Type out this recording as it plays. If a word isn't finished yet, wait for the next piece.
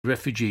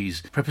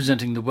refugees,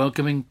 representing the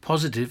welcoming,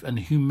 positive and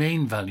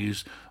humane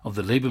values of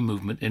the labour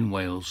movement in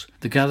Wales.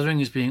 The gathering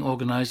is being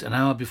organised an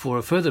hour before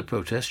a further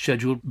protest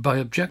scheduled by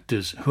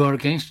objectors who are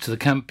against the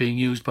camp being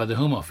used by the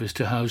Home Office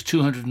to house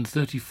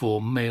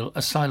 234 male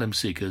asylum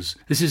seekers.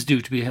 This is due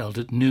to be held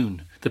at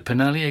noon. The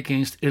Penally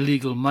Against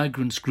Illegal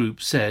Migrants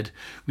group said,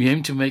 "We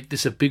aim to make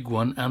this a big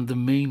one and the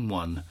main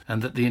one,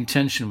 and that the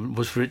intention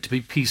was for it to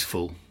be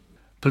peaceful."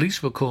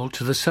 Police were called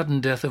to the sudden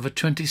death of a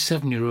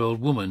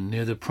 27-year-old woman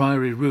near the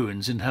Priory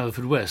Ruins in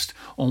Haverfordwest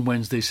on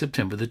Wednesday,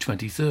 September the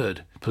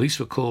 23rd. Police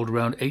were called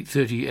around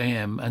 8:30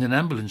 a.m. and an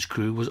ambulance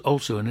crew was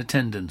also in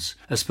attendance.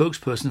 A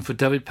spokesperson for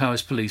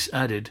Dyfed-Powys Police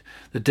added,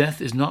 "The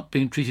death is not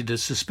being treated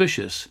as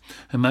suspicious.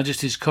 Her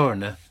Majesty's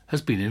coroner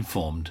has been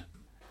informed."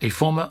 A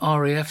former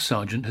RAF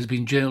sergeant has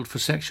been jailed for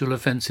sexual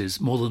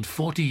offences more than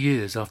 40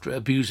 years after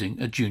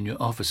abusing a junior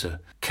officer.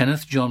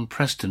 Kenneth John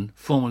Preston,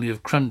 formerly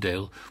of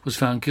Crundale, was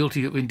found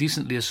guilty of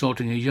indecently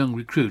assaulting a young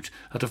recruit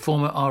at a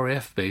former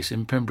RAF base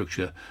in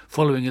Pembrokeshire,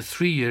 following a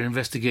 3-year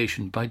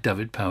investigation by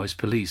Dyfed-Powys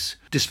Police.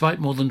 Despite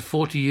more than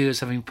 40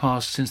 years having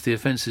passed since the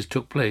offences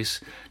took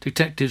place,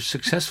 detectives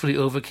successfully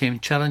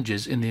overcame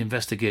challenges in the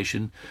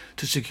investigation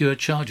to secure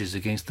charges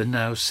against the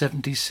now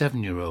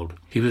 77-year-old.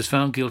 He was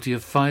found guilty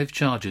of 5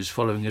 charges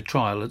following a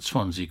trial at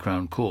Swansea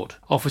Crown Court.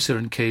 Officer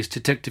in case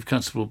Detective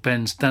Constable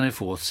Ben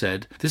Staniforth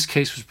said, "This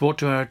case was brought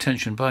to our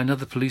attention by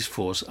another police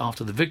force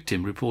after the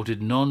victim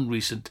reported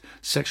non-recent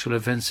sexual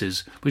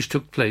offences which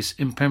took place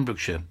in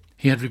Pembrokeshire.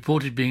 He had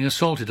reported being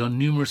assaulted on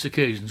numerous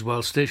occasions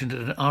while stationed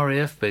at an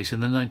RAF base in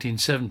the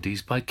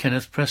 1970s by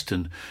Kenneth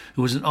Preston,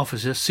 who was an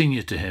officer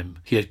senior to him.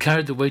 He had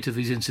carried the weight of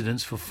these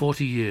incidents for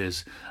 40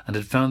 years and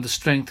had found the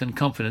strength and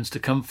confidence to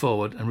come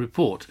forward and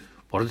report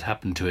what had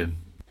happened to him."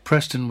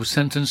 Preston was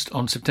sentenced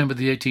on September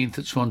the 18th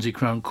at Swansea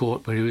Crown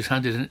Court, where he was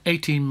handed an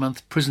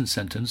 18-month prison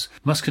sentence,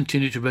 must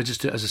continue to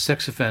register as a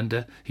sex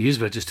offender. He is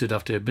registered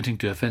after admitting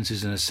to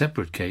offences in a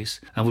separate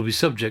case and will be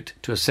subject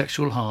to a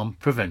sexual harm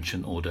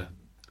prevention order.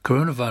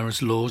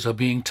 Coronavirus laws are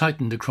being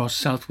tightened across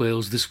South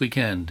Wales this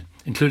weekend,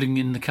 including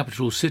in the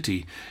capital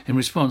city, in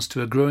response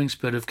to a growing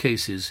spread of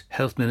cases,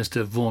 Health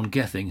Minister Vaughan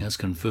Gething has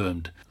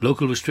confirmed.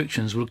 Local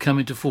restrictions will come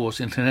into force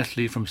in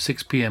Llanelli from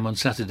 6 p.m. on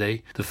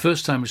Saturday, the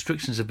first time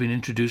restrictions have been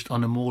introduced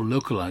on a more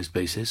localised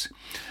basis,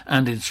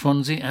 and in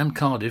Swansea and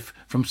Cardiff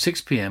from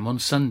 6 p.m. on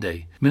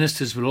Sunday.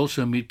 Ministers will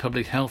also meet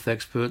public health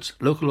experts,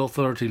 local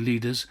authority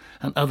leaders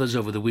and others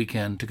over the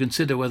weekend to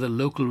consider whether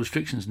local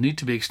restrictions need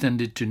to be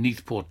extended to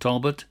Neath Port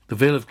Talbot, the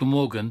Vale of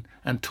Glamorgan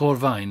and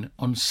Torfaen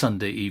on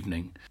Sunday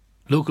evening.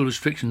 Local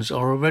restrictions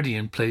are already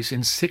in place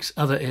in 6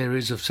 other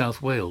areas of South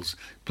Wales: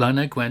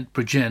 Blaenau Gwent,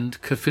 Bridgend,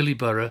 Caerphilly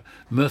Borough,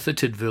 Merthyr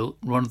Tydfil,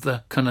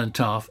 Rhondda,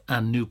 Cynon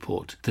and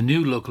Newport. The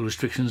new local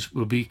restrictions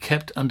will be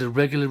kept under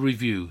regular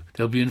review.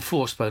 They'll be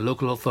enforced by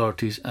local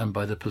authorities and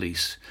by the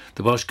police.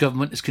 The Welsh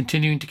Government is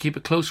continuing to keep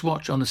a close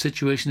watch on the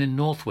situation in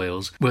North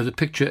Wales, where the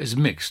picture is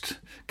mixed.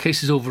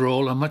 Cases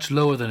overall are much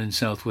lower than in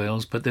South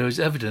Wales, but there is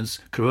evidence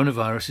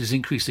coronavirus is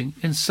increasing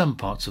in some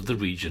parts of the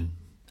region.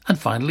 And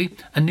finally,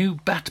 a new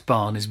bat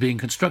barn is being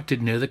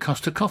constructed near the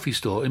Costa Coffee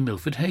store in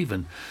Milford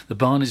Haven. The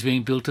barn is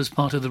being built as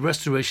part of the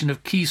restoration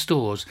of key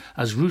stores,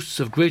 as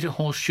roosts of greater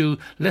horseshoe,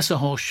 lesser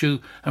horseshoe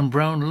and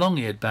brown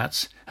long-eared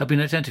bats have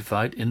been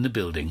identified in the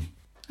building.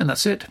 And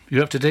that's it.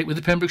 You're up to date with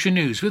the Pembrokeshire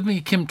News with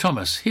me, Kim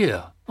Thomas,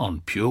 here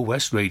on Pure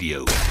West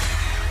Radio.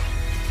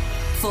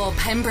 For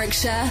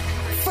Pembrokeshire,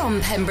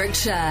 from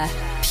Pembrokeshire,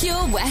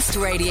 Pure West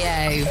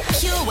Radio.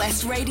 Pure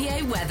West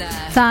Radio weather.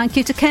 Thank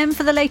you to Kim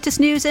for the latest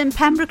news in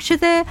Pembrokeshire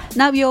there.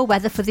 Now your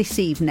weather for this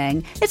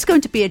evening. It's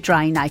going to be a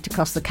dry night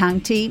across the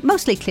county,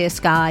 mostly clear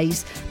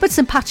skies, but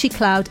some patchy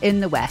cloud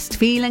in the west,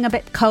 feeling a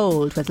bit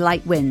cold with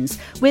light winds,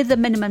 with a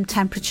minimum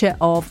temperature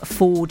of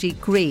 4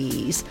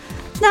 degrees.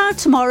 Now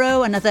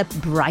tomorrow, another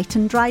bright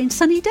and dry and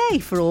sunny day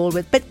for all,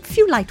 with but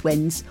few light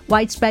winds,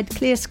 widespread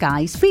clear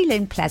skies,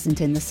 feeling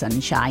pleasant in the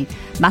sunshine.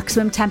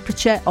 Maximum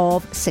temperature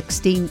of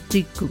 16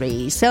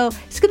 degrees. So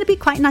it's going to be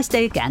quite a nice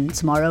day again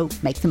tomorrow.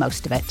 Make the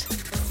most of it.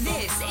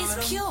 This is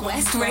Pure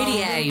West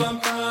Radio.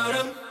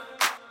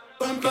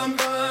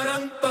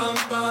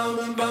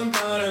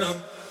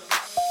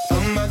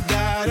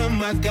 Oh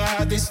my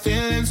God, these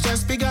feelings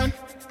just begun.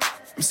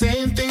 I'm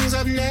saying things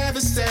I've never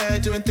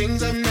said, doing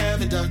things I've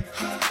never done.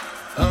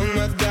 Oh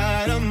my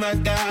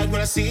God,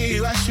 when I see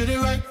you I shoot it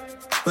right,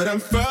 but I'm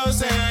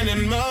frozen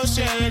in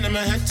motion and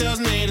my head tells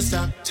me to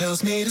stop,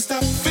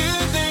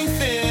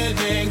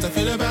 feelings I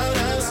feel about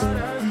us.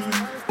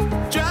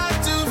 Try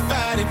to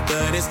fight it,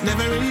 but it's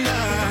never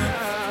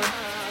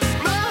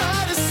enough. My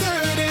heart is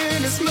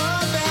hurting, it's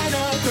more than a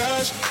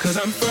crush, 'cause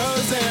I'm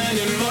frozen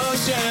in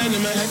motion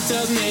and my head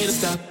tells me to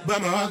stop,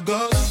 but my heart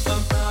goes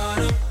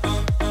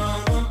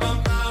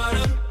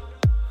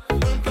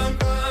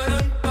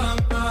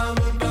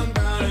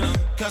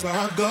cause my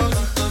heart goes.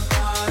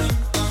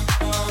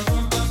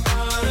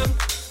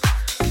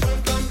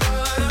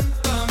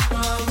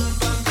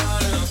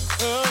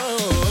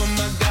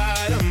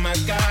 Oh my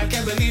God,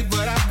 can't believe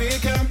what I've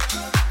become.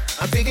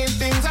 I'm thinking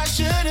things I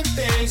shouldn't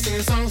think,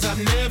 singing songs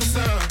I've never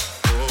sung.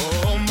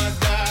 Oh my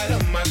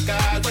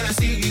God, when I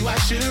see you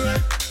should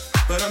run,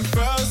 but I'm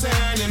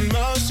frozen in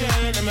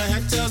motion, and my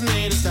head tells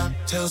me to stop.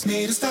 Tells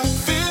me to stop.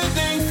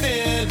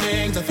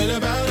 Feelings I feel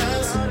about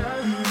us.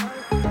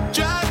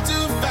 Try to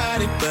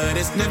fight it, but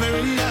it's never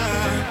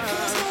enough.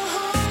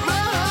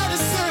 My heart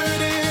is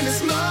hurting,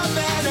 it's more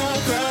than a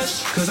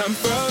crush. Cause I'm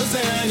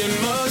frozen in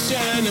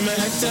motion, and my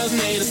head tells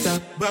me to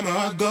stop, but my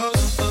heart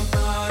goes.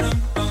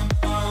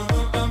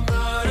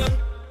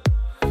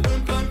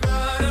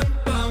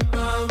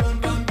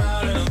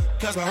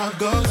 Cause my heart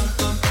goes.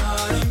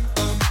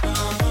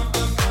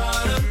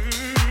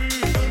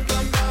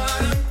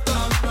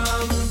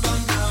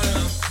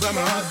 Where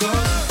my heart goes.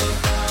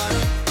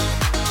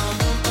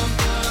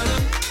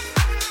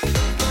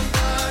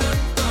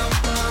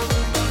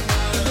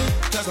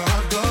 Cause my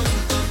heart goes.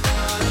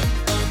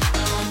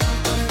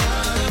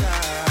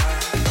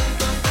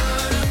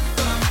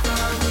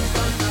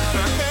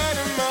 My head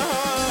and my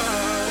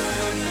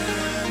heart.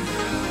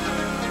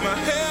 My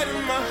head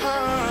and my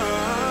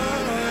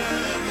heart.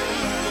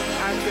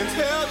 I can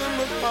tell them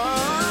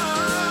apart.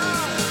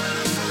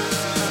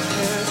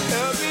 Can't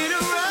help me to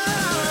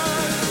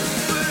run,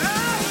 but I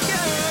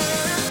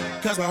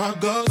can't. Cause my heart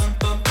goes.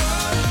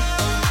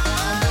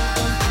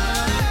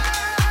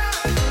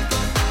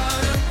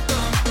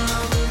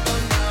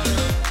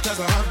 Cause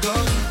my heart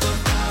goes.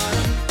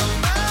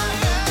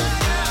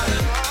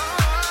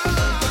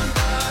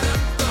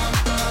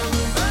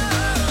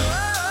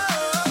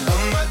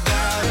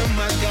 Oh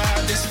my God,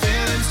 this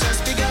feeling's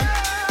just begun.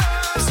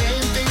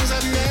 Saying things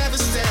I've never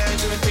said,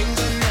 doing things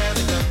I've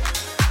never done.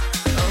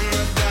 Oh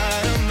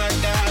my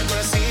God, when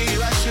I see you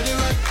I should've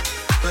run,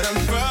 but I'm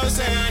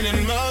frozen in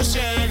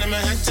motion, and my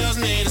head tells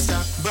me to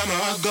stop, but my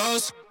heart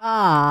goes.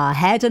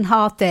 Head and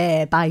Heart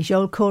there by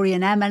Joel Corey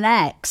and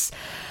M&X.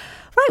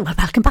 Right, well,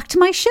 welcome back to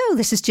my show.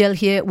 This is Jill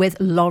here with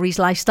Lawrie's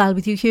Lifestyle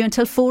with you here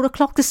until 4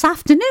 o'clock this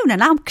afternoon.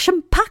 An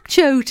action-packed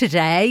show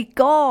today.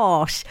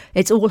 Gosh,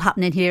 it's all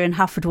happening here in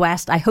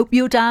Haverfordwest. I hope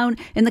you're down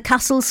in the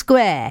Castle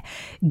Square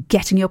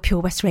getting your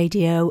Pure West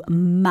Radio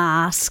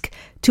mask.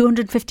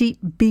 250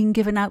 being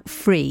given out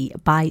free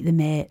by the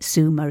Mayor,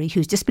 Sue Murray,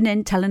 who's just been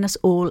in telling us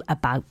all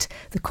about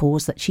the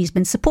cause that she's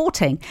been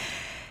supporting.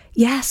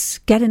 Yes,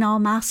 getting our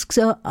masks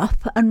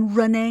up and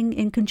running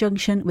in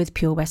conjunction with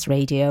Pure West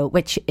Radio,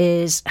 which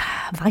is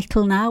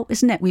vital now,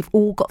 isn't it? We've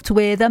all got to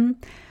wear them.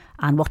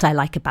 And what I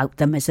like about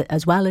them is that,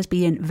 as well as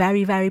being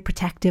very, very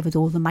protective with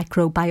all the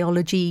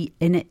microbiology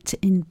in it,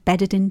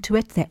 embedded into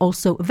it, they're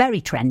also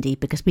very trendy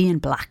because being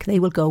black, they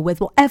will go with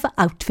whatever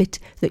outfit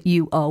that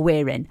you are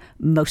wearing.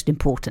 Most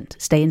important,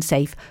 staying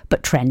safe,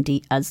 but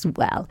trendy as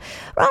well.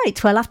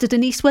 Right, well, after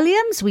Denise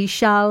Williams, we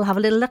shall have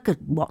a little look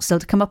at what's still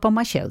to come up on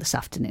my show this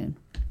afternoon.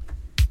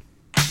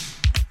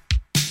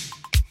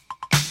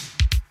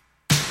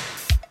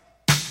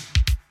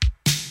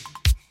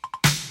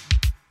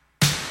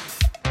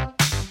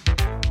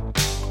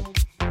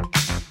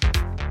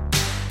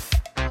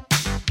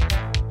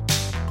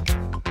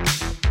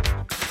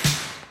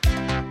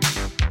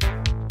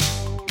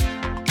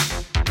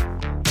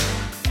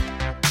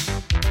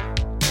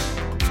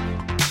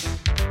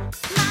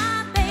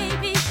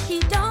 He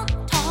don't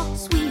talk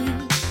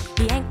sweet,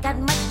 he ain't got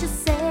much to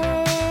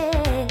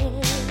say.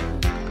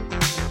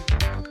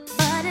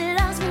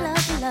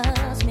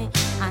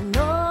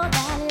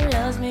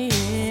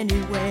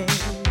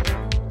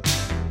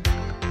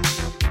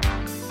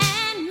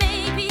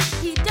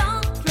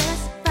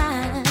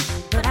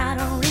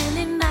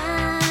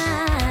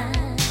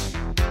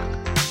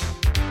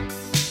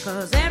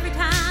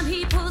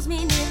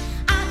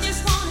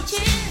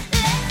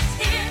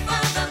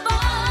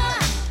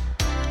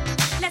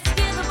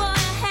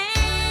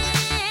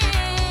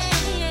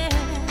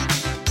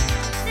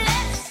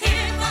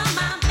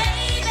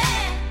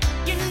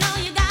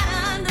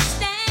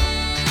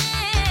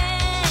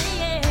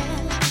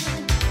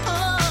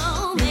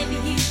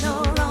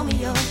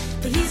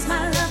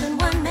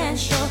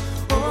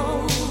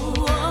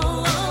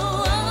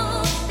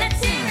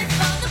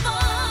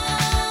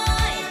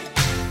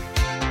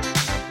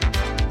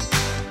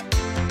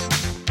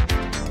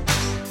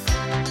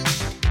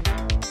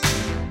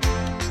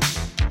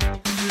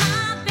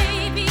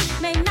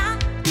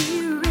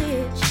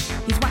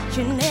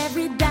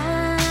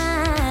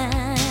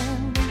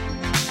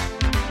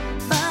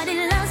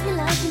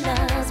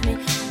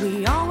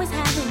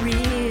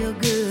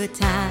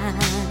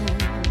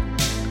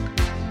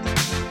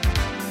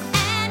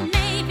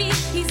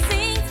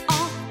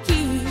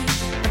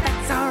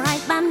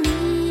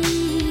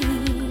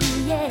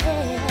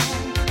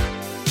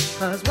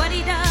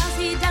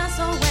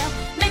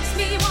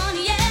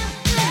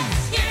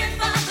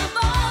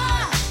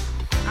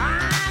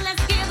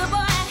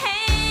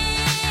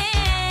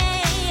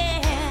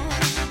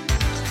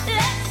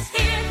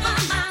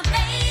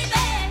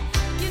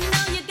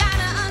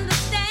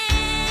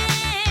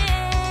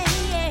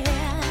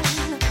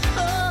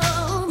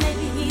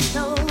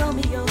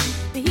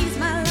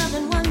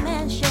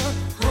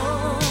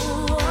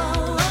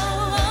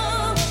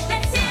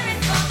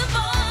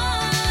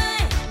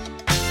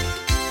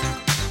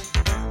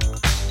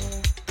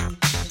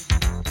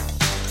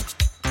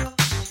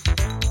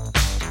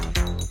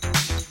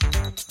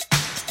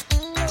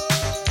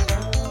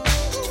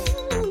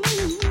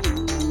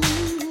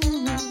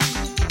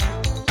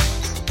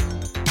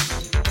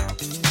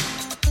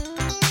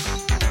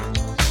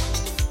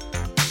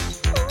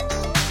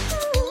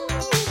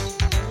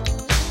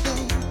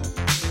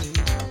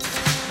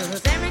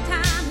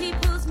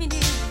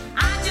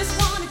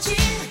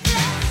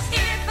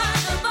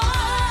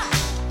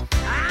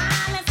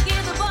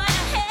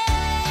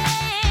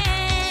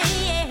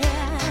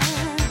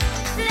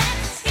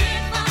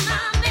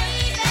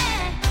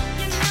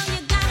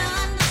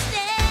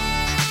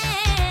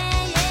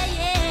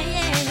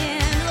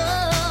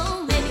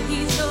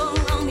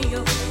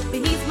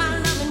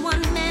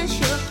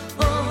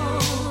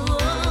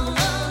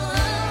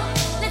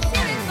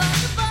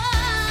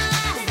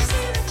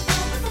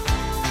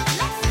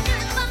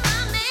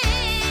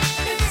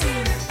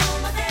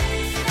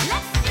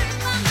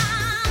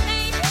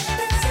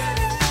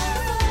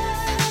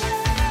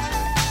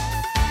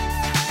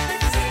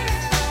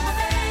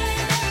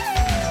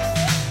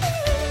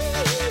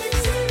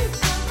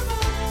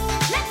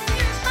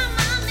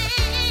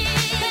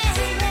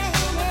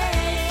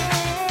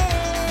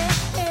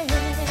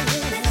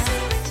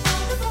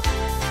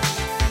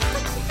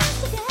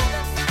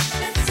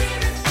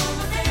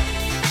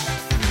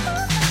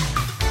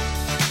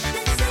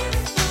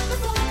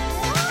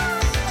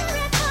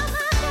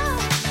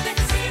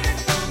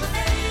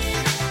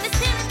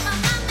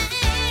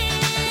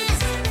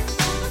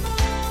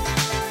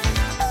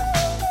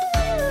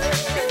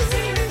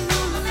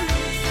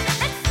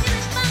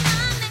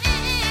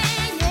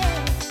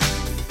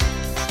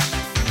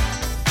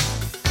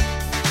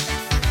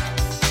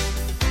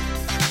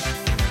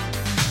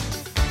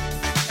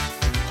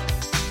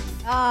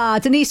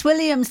 Denise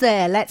Williams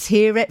there. Let's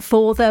hear it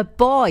for the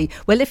boy.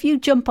 Well, if you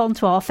jump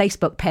onto our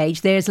Facebook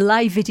page, there's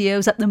live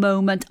videos at the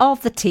moment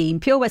of the team,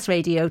 Pure West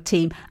Radio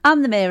team,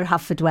 and the Mayor of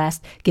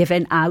Haverfordwest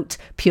giving out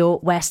Pure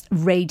West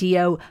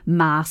Radio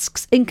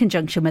masks in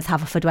conjunction with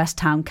Haverfordwest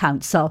Town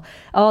Council.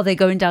 Oh, they're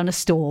going down a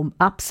storm.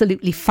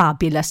 Absolutely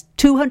fabulous.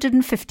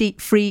 250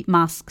 free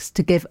masks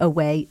to give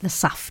away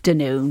this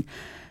afternoon.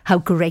 How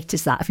great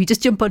is that? If you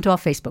just jump onto our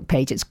Facebook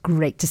page, it's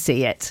great to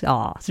see it.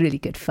 Oh, it's really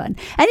good fun.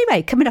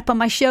 Anyway, coming up on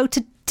my show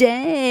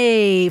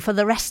today for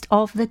the rest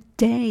of the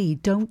day,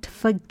 don't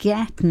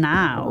forget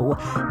now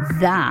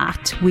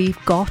that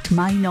we've got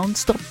my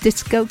non-stop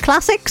disco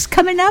classics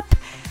coming up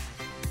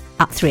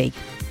at 3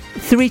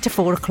 to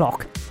 4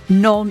 o'clock.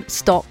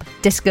 Non-stop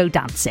disco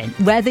dancing.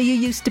 Whether you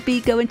used to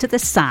be going to the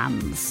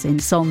Sands in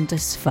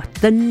Saundersfoot,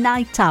 the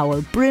Night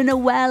Owl, Bryn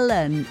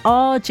Wellan,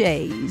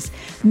 RJ's,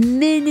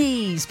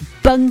 Minis,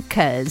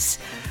 Bunkers,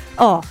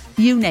 oh,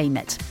 you name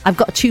it. I've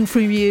got a tune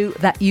from you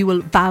that you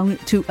will bound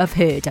to have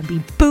heard and be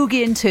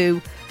boogieing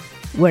to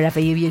wherever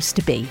you used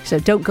to be. So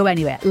don't go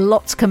anywhere.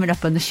 Lots coming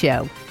up on the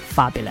show.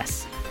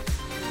 Fabulous.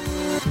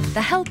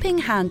 The Helping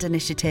Hand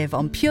Initiative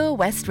on Pure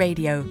West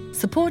Radio,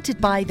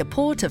 supported by the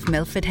Port of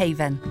Milford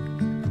Haven.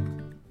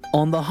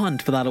 On the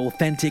hunt for that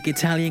authentic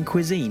Italian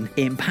cuisine,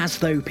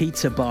 Impasto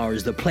Pizza Bar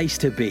is the place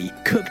to be.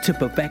 Cooked to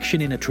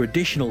perfection in a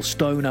traditional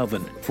stone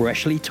oven,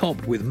 freshly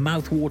topped with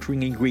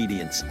mouth-watering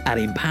ingredients. At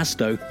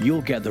Impasto,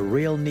 you'll get the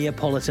real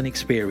Neapolitan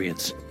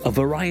experience. A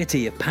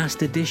variety of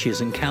pasta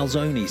dishes and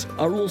calzones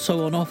are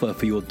also on offer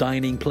for your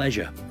dining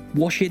pleasure.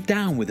 Wash it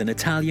down with an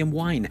Italian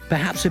wine,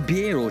 perhaps a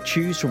beer, or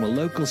choose from a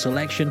local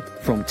selection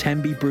from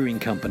Tembi Brewing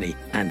Company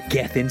and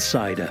Gethin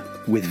Cider.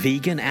 With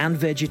vegan and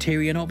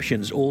vegetarian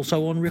options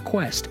also on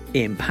request,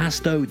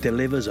 Impasto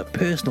delivers a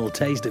personal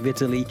taste of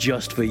Italy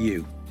just for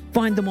you.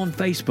 Find them on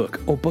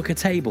Facebook or book a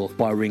table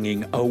by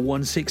ringing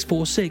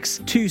 01646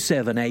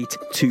 278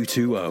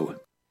 220.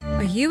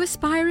 Are you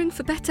aspiring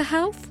for better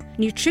health?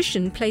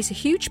 Nutrition plays a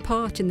huge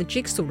part in the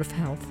jigsaw of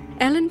health.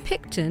 Ellen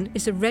Picton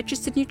is a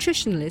registered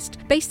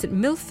nutritionalist based at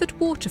Milford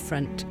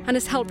Waterfront and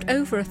has helped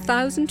over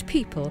 1,000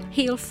 people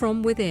heal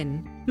from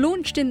within.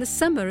 Launched in the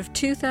summer of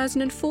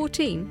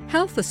 2014,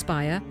 Health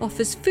Aspire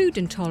offers food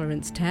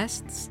intolerance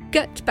tests,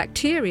 gut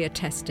bacteria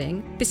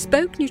testing,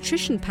 bespoke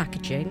nutrition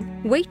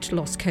packaging, weight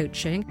loss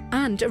coaching,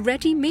 and a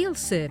ready meal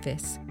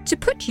service. To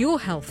put your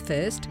health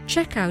first,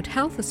 check out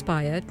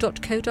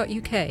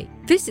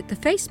healthaspire.co.uk. Visit the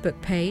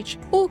Facebook page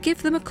or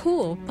give them a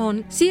call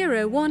on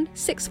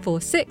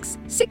 01646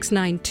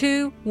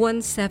 692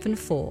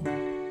 174.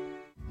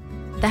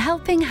 The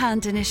Helping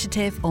Hand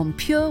Initiative on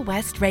Pure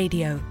West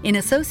Radio, in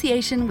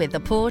association with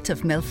the Port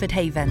of Milford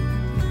Haven.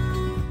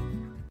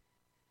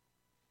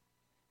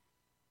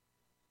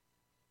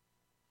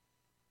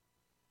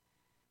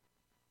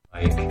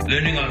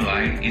 Learning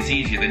online is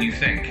easier than you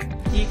think.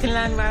 You can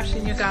learn Welsh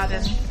in your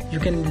garden. You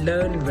can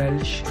learn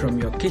Welsh from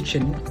your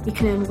kitchen. You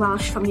can learn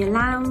Welsh from your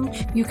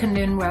lounge. You can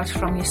learn Welsh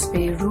from your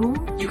spare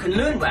room. You can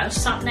learn Welsh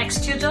sat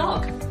next to your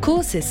dog.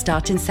 Courses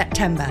start in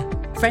September.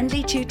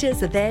 Friendly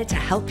tutors are there to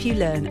help you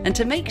learn and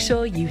to make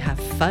sure you have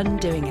fun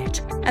doing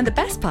it. And the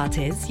best part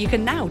is, you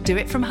can now do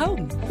it from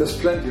home. There's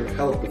plenty of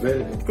help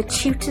available. The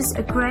tutors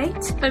are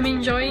great. I'm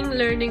enjoying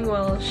learning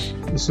Welsh.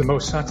 It's the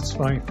most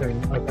satisfying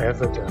thing I've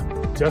ever done.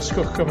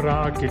 Dysgwch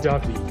Cymraeg gyda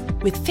fi.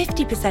 With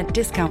 50%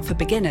 discount for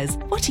beginners,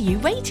 what are you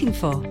waiting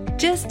for?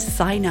 Just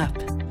sign up.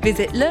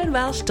 Visit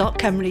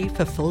learnwelsh.cymru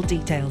for full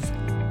details.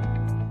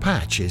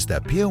 Patch is the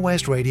Pure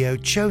West Radio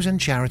chosen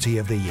charity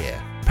of the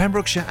year.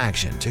 Pembrokeshire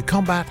Action to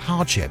Combat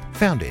Hardship,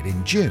 founded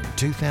in June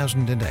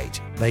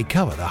 2008. They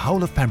cover the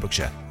whole of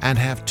Pembrokeshire and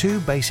have 2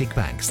 basic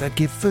banks that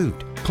give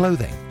food,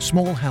 clothing,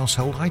 small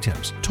household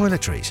items,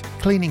 toiletries,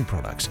 cleaning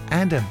products,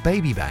 and a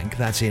baby bank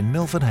that's in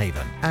Milford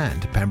Haven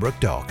and Pembroke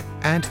Dock,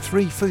 and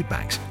 3 food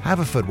banks,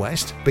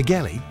 Haverfordwest,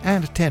 Begelly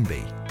and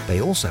Tenby.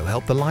 They also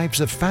help the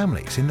lives of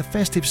families in the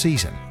festive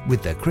season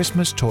with their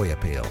Christmas toy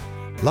appeal.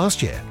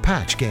 Last year,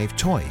 Patch gave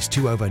toys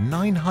to over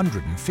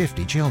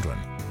 950 children.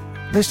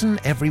 Listen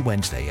every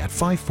Wednesday at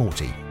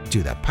 5:40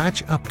 to the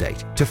Patch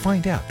Update to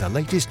find out the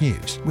latest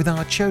news with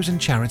our chosen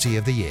charity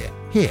of the year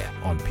here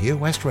on Pure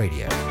West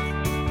Radio.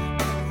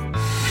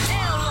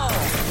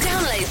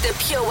 Download the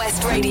Pure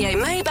West Radio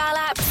mobile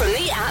app from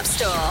the App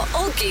Store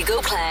or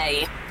Google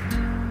Play.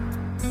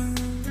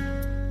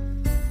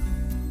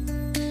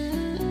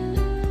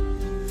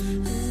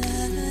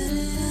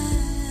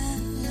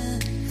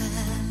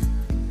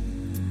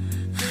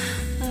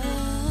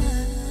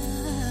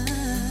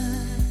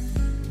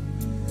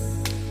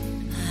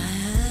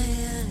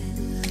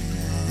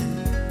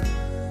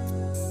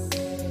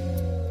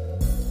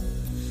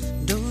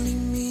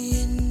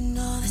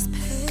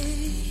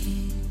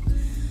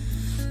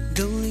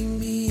 Don't leave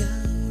me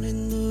out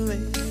in the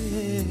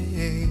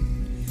rain.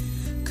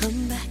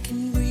 Come back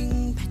and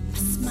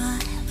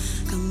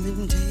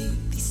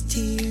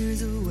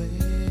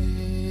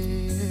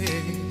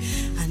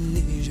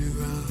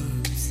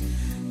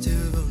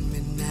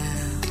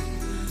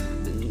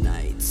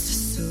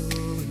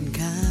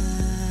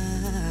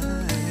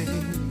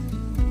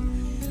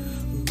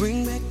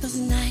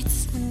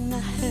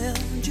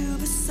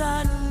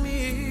beside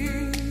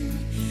me,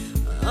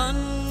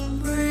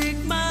 unbreak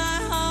my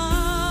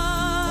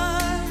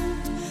heart,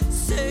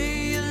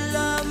 say you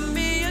love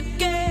me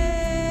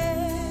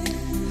again,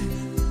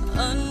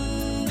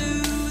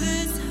 undo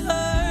this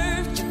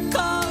hurt you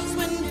caused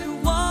when you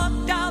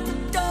walked out the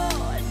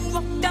door and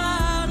walked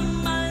out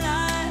of my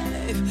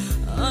life,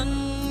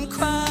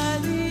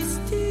 uncry these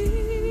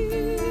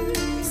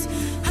tears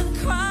I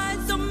cried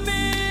so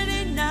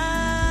many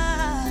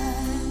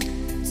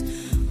nights,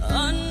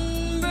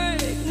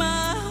 unbreak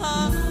my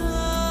heart,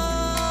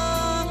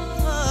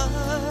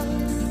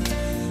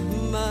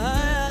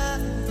 my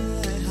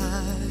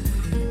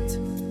heart.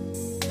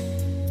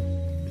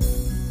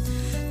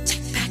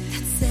 Take back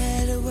that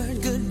sad word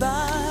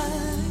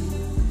goodbye,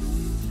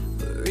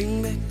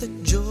 bring back the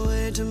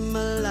joy to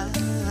my life.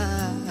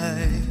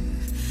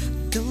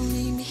 Don't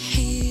leave me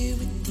here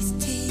with these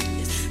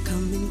tears,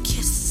 come and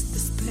kiss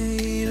this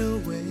pain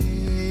away.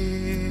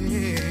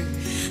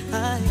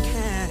 I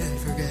can't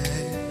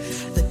forget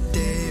the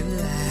day you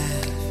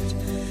left,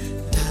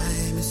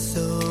 time is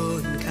so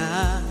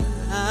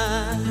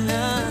unkind,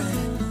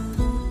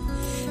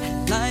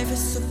 and life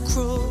is so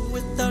cruel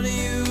without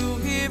you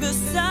here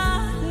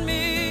beside me.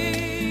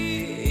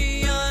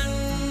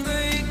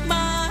 Unbreak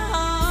my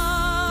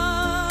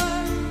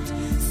heart,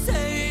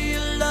 say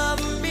you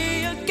love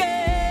me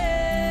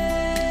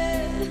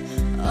again,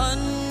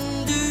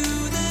 undo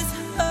this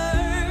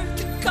hurt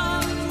you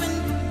caused when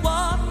you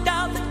walked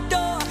out the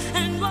door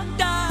and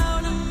walked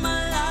out of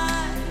my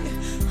life,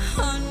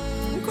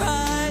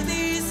 uncry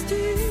these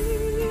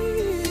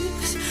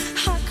tears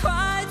I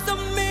cried so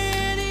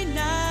many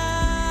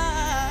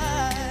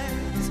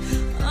nights,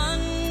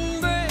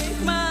 unbreak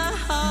my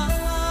heart.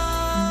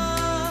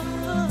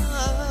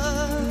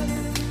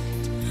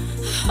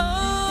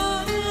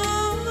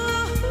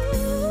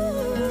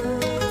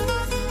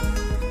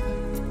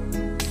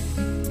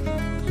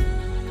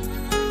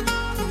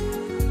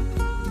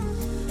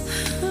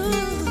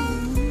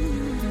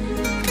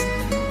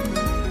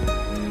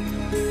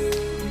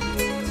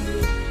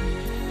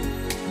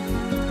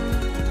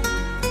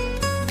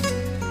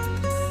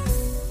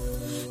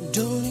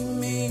 Don't leave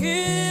me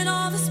in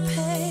all this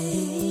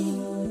pain,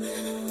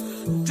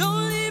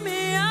 don't leave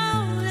me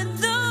out in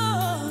the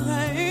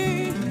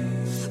rain,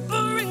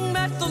 bring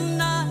back the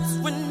nights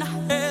when I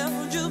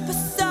held you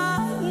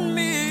beside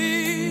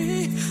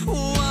me,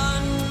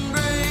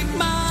 unbreak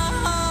my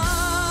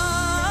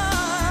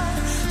heart,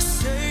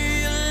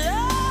 say you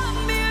love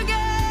me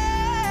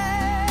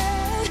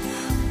again,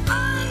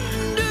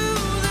 undo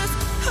this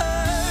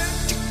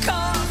hurt you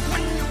caused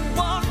when you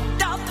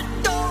walked out the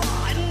door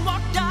and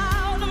walked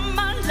out of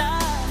my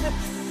life,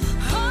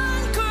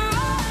 uncry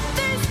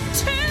these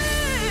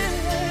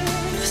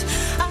tears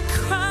I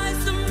cried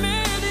so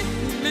many,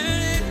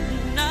 many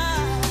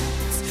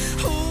nights,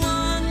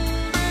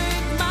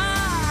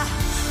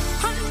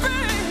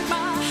 unbreak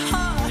my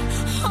heart,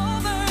 oh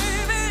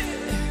baby,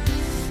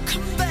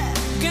 come back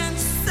and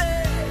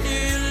say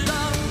you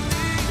love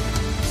me,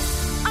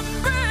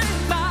 unbreak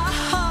my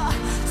heart,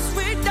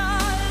 sweet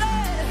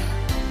darling,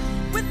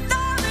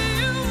 without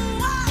you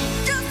I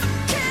just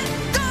can't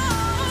go.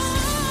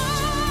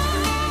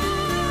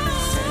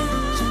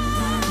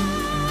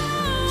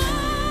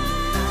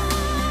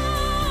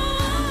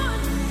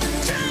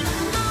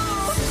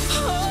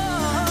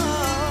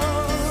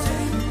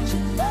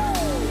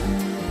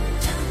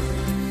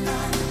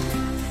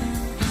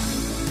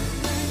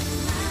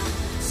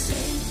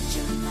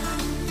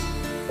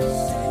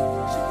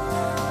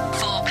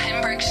 For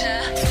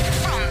Pembrokeshire,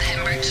 from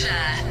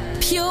Pembrokeshire,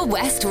 Pure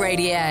West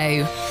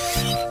Radio.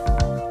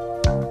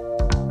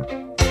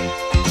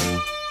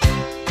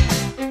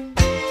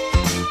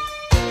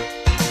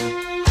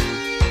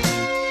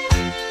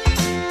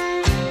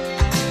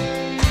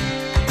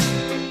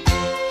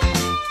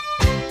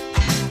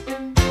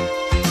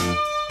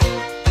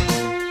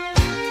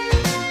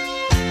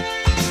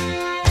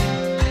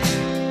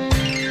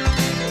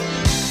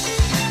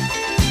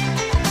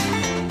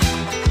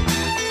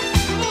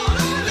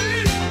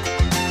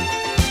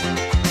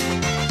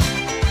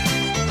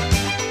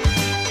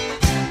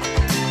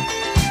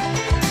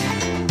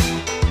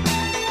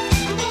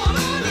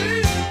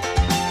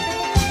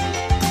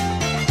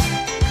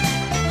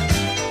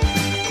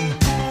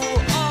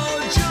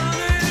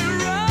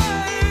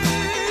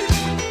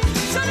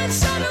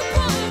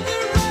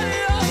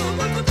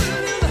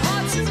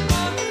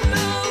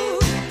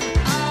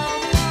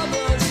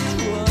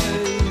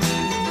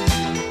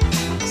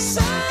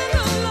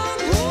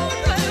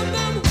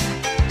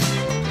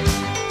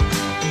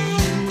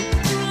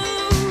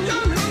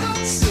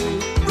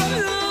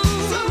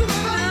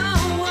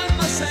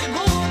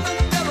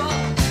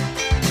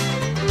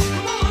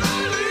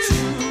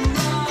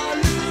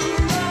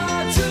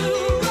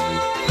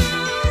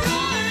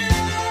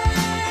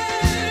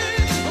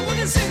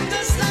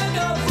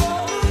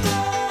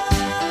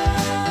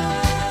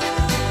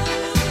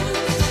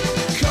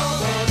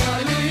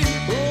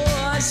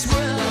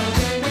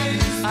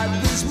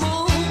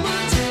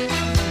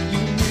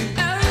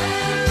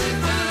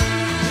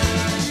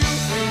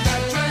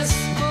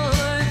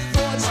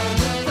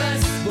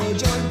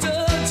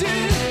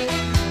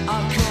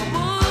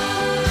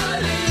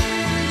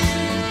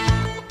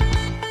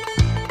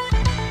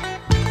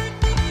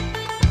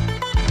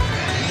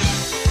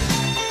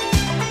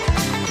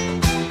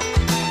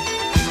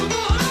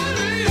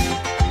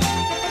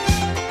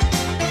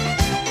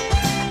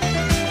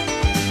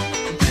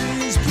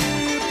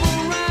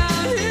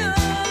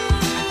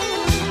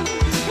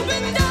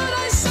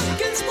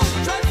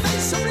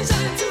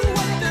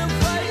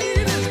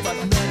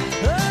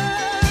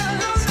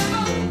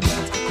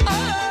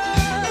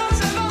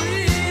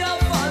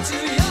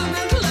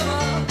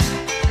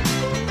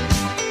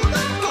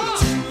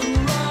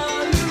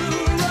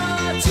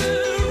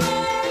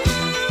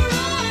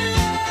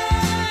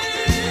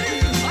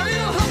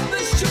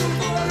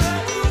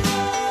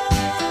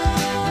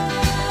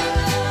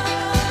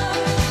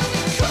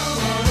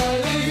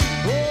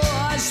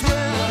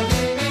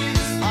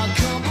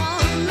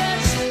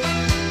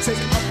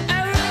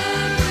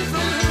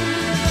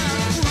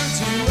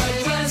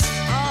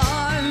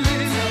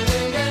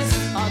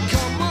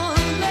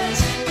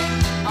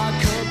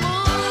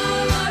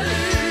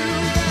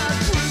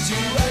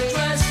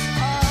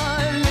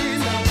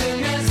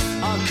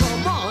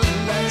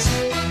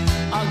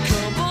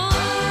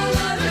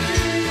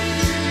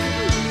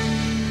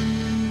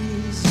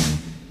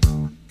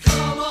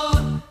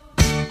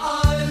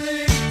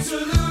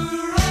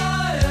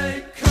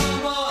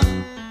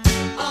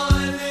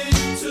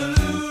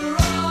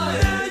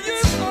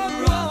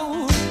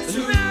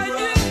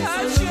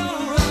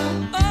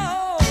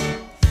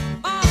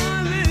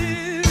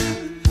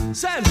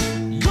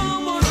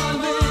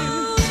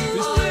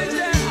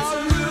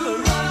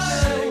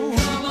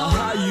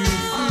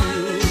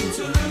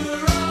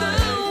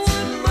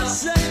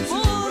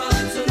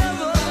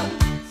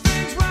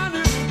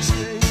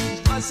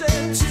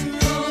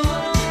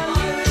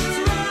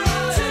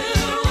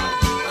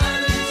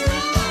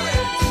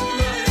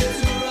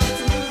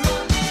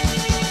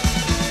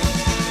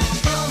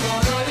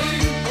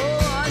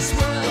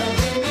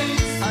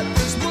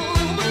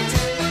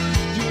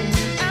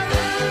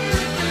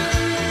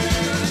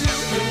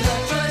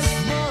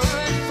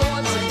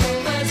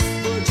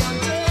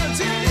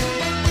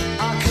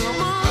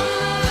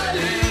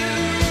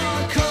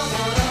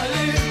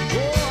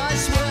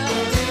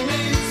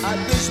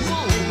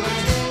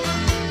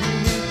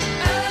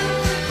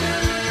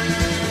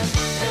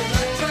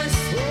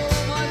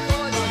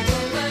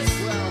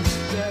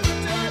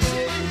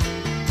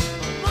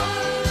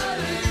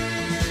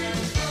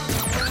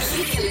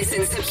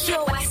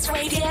 Pure West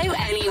Radio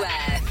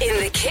anywhere.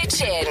 In the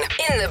kitchen,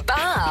 in the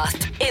bath,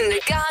 in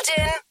the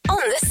garden, on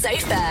the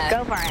sofa.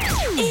 Go for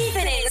it.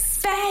 Even in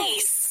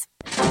space.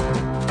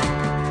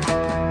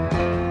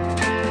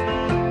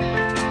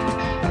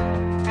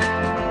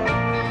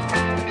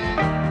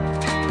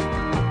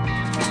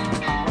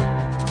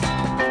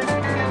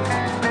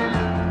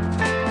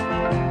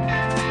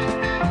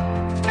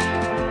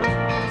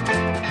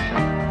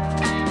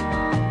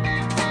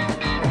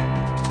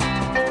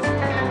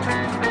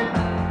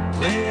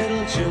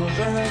 Little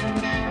children,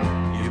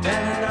 you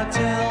better not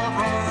tell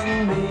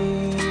on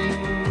me.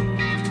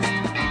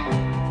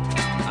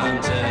 I'm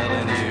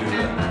telling you,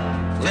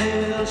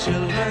 little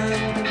children,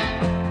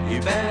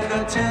 you better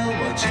not tell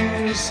what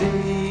you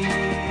see.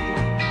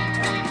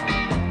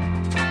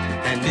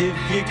 And if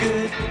you're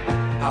good,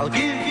 I'll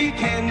give you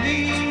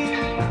candy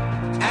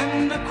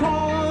and a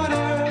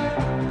quarter.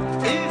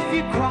 If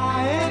you're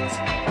quiet,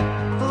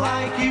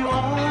 like you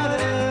ought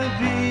to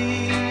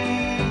be,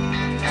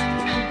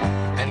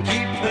 and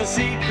keep a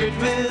secret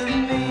with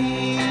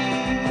me.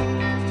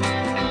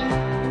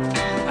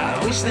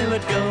 I wish they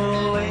would go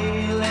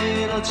away,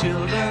 little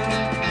children.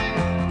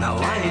 Now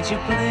why ain't you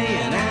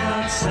playing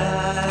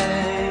outside?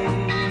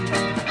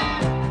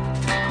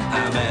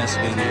 I'm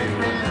asking you,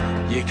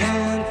 you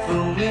can't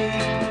fool me,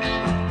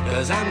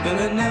 'cause I'm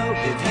gonna know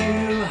if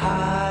you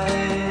hide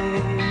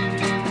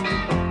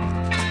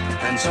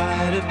and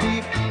try to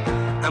peep.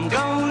 I'm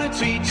gonna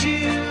treat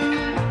you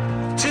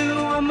to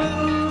a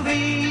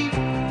movie.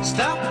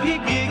 Stop your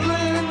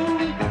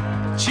giggling,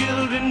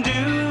 children,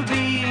 do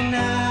be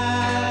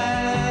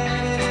nice,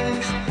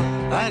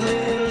 like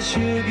little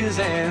sugars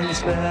and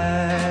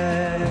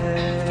spice.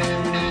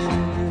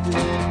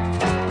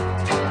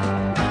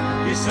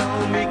 You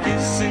saw me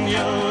kissing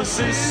your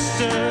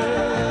sister,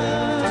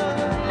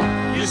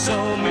 you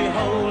saw me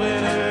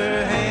holding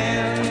her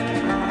hand,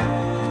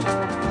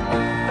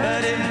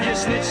 but if you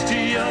snitch to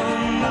your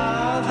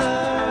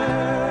mother,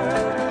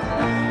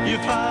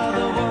 your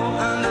father won't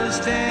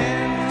understand.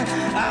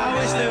 I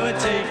wish they would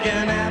take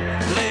a nap,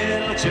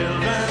 little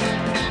children.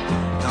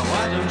 Now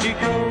why don't you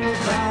go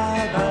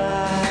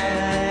bye-bye?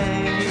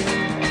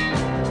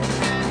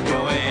 Go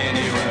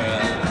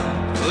anywhere,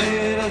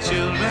 little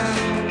children.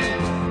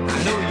 I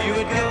know you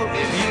would go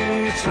if you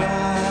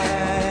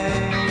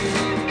tried.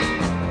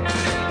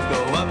 Go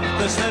up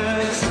the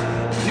stairs,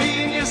 me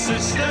and your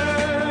sister,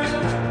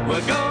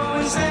 we're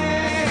going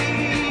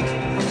steady.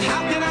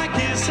 How can I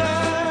kiss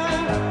her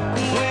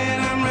when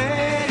I'm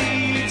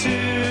ready to?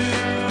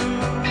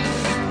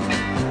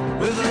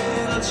 With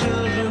little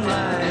children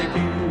like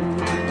you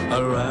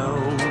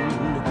around,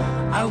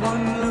 I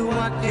wonder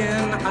what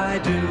can I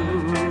do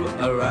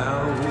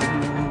around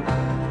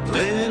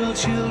little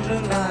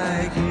children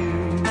like you.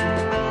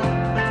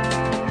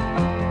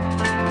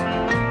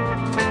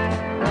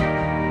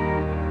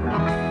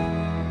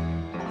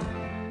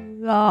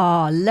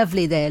 Oh,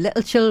 lovely there.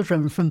 Little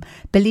Children from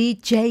Billy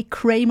J.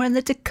 Kramer and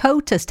the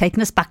Dakotas,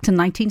 taking us back to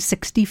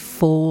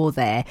 1964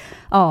 there.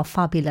 Oh,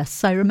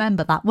 fabulous. I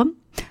remember that one.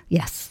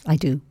 Yes, I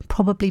do.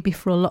 Probably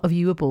before a lot of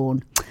you were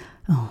born.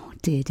 Oh,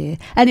 dear, dear.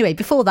 Anyway,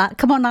 before that,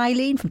 Come On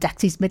Eileen from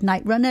Dexy's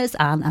Midnight Runners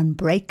and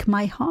Break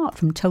My Heart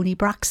from Tony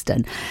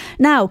Braxton.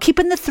 Now,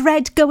 keeping the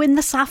thread going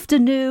this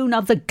afternoon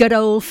of the good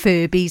old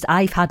Furbies,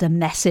 I've had a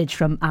message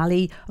from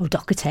Ali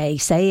O'Doherty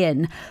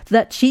saying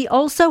that she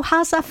also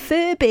has a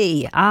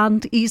Furby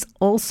and he's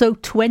also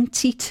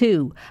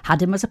 22.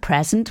 Had him as a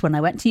present when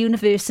I went to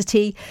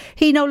university.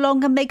 He no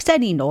longer makes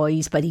any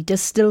noise, but he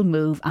does still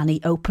move and he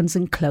opens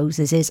and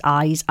closes his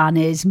eyes and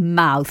his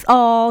mouth.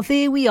 Oh,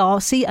 there we are.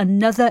 See,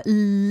 another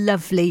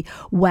lovely,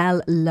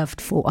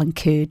 well-loved for and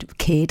cared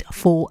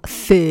for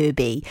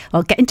Furby.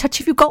 Well, get in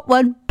touch if you've got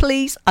one,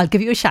 please. I'll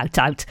give you a shout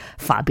out.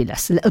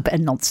 Fabulous. A little bit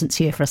of nonsense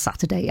here for a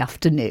Saturday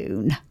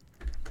afternoon.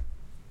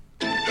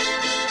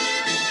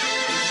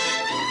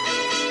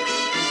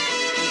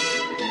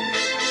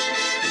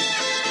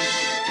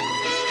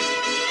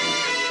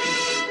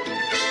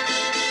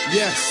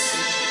 Yes.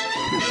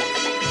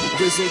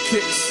 Grizzle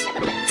Kicks,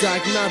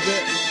 Dag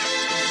Nabbit.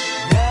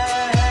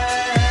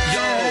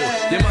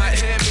 You might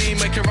hear me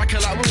make a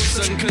record like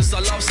Wilson, cause I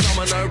love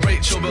summer, no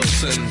Rachel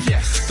Wilson.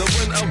 Yes. The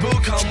winter will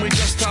come, we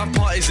just have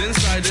parties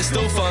inside, it's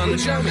still fun.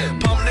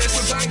 Pump this,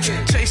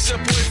 chase your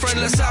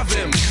boyfriend, let's have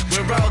him.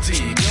 We're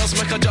rowdy, girls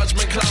make our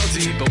judgment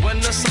cloudy, but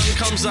when the sun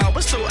comes out, we're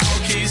still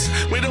alkies.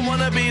 We don't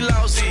wanna be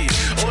lousy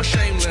or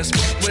shameless,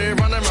 but we're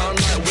running around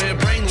like we're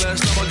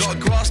brainless. Now I got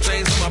grass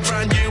stains on my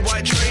brand new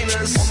white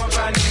trainers.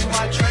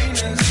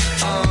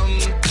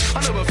 I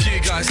know a few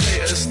guys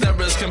haters,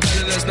 steppers,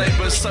 competitors,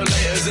 neighbours, so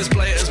laters, it's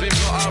platers, we've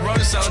got our own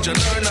sound, you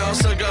know now,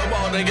 so go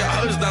wild and get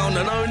hosed down,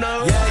 and oh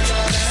no.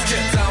 Let's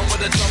get down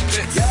with the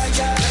trumpets. Let's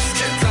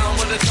get down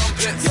with the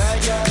trumpets.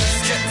 Let's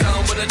get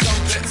down with the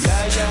trumpets.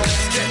 Let's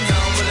get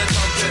down with the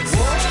trumpets.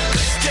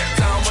 Let's get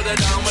down with the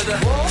down with the.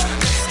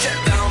 Let's get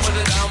down with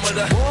the down with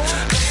the.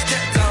 Let's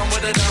get down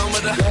with the down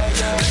with the.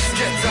 Let's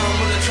get down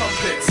with the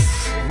trumpets.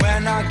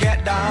 When I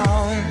get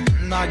down,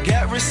 I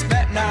get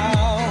respect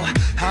now.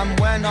 And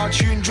when our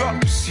tune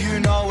drops, you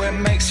know it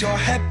makes your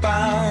head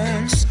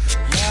bounce.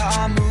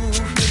 Yeah, I move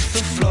with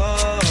the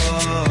flow.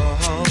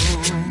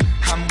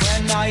 And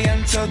when I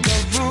enter the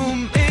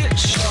room, it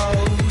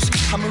shows.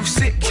 I move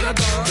sick,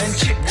 then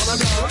chicks.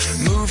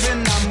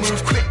 Moving, I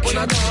move quick.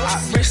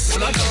 At risk,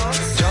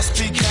 just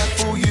be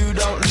careful you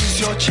don't lose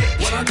your chick.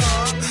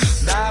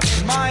 That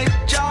might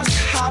just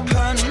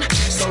happen,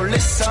 so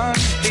listen,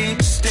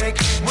 deep stick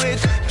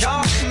with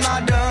your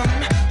madam,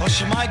 or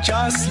she might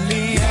just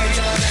leave.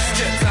 Let's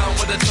get down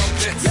with the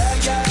trumpets.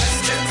 Let's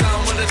get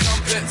down with the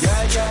trumpets.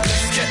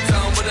 Let's get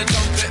down with the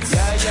trumpets.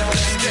 Let's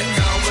get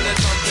down with the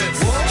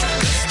trumpets.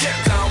 Let's get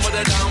down with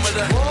the down with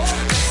the.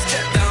 Let's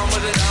get down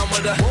with the down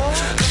with the.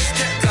 Let's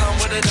get down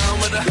with the down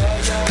with the.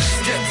 Let's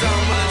get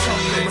down with the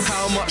trumpets.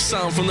 How much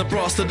sound from the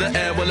brass to the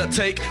air will it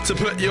take to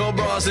put your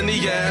bras in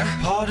the air?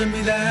 Pardon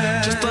me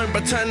there. Just don't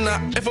pretend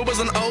that if I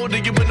wasn't older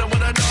you wouldn't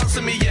wanna dance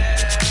to me, yeah.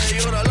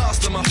 You're the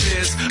last of my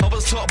fears. I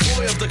was top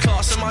boy of the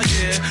class in my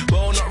year.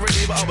 Well, not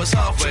really, but I was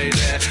halfway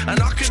there. And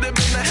I could have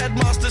been the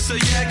headmaster, so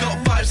yeah,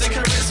 got vibes and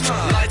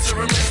charisma.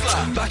 Lighter and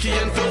Mistler, backy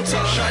and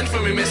filter. Shine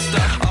for me,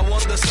 mister. I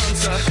want the sun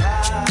to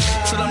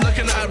till I'm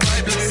looking at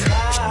bright blue.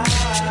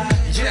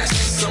 Yes,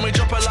 so we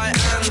drop it like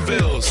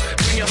anvils.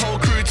 Bring your whole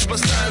crew to a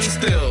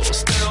standstill.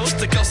 Still,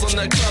 stick us on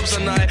the clubs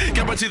and I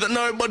guarantee that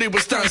nobody will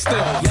stand still.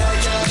 Let's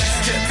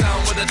get down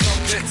with the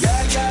trumpets.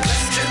 Let's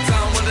get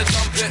down with the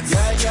trumpets.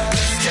 Let's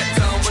get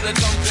down with the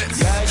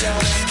trumpets. Let's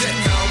get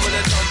down with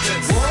the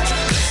trumpets.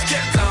 Let's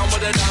get down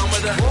with the down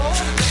with the.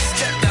 Let's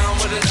get down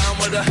with the down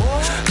with the.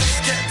 Let's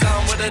get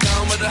down with the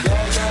down with the.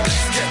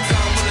 Let's get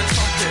down with the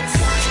trumpets.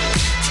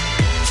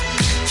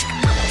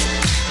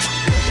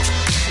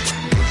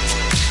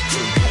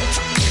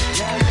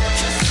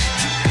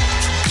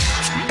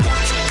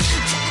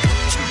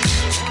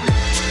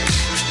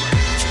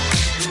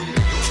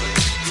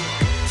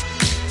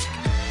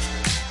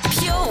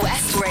 Pure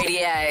West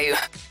Radio.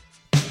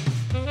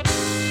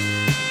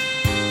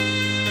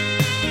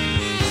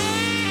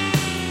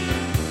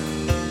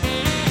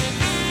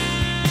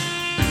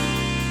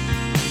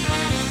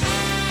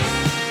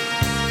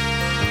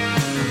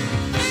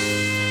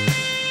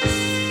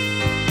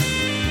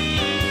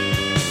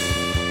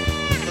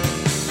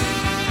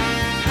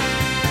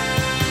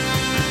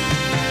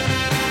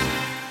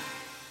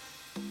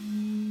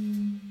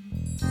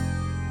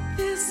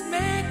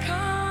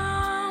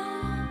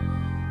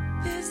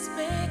 This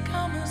may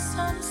come as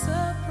some surprise,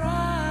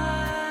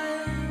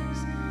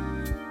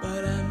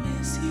 but I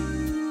miss you.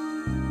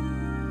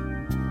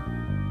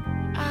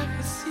 I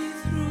could see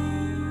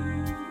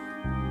through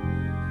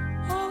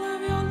all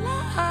of your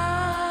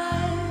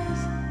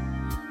lies,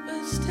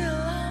 but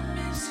still I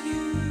miss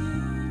you.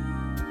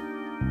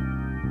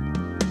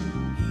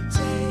 He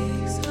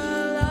takes her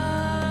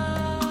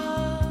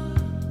love,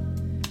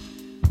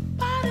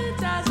 but it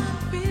doesn't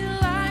feel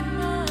like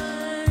mine.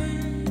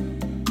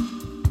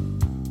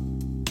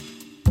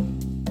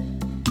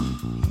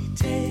 He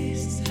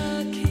tastes her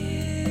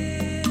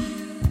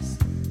kiss.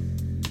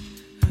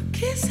 Her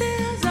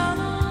kisses are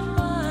not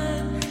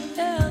mine,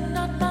 they're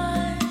not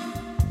mine.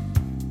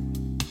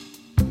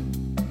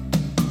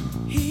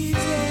 He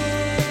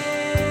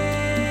takes,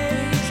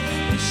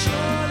 but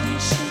surely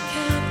she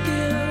can't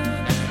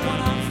give what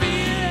I'm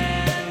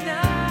feeling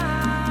now.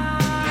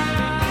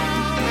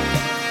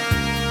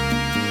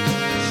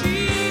 She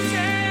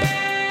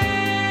takes,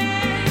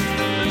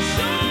 but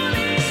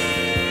surely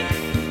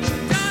she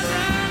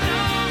doesn't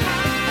know how.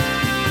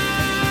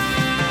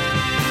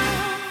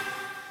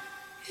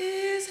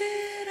 Is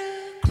it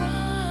a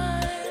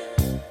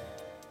crime?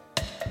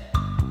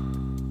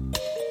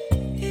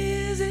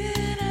 Is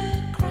it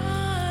a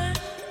crime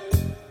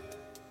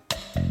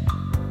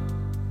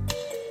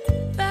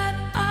that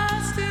I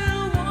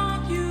still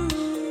want you,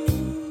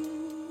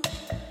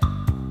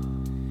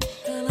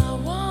 and I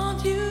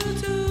want you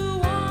to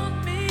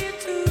want me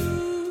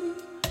too?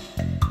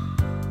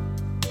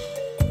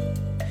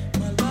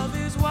 My love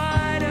is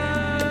wider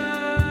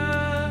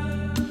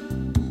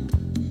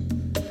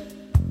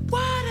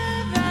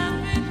than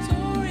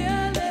Victoria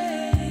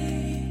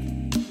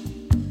Lake.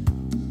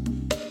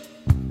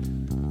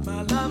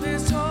 My love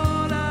is taller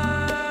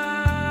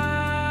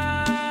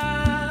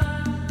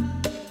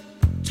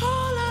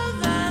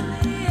than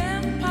the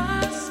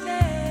Empire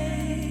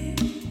State.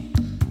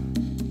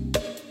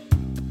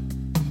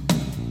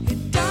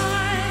 It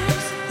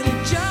dives and it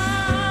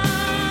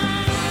jumps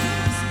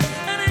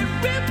and it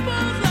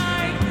ripples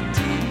like the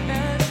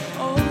deepest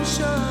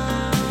ocean.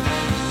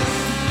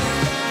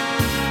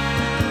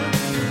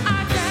 I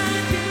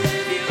can't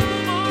give you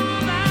more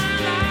than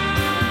life.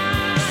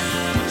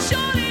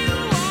 Surely you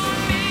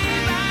want me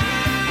back.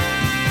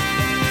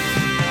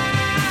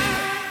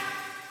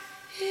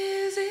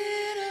 Is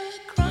it a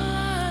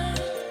crime?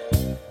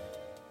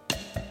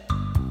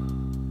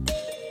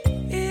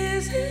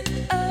 Is it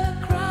a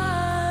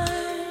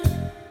crime?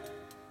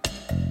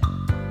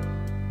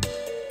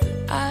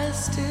 I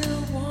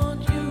still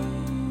want you,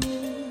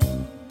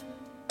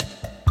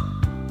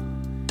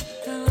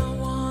 and I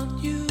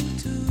want you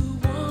to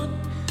want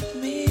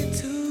me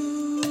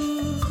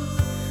too.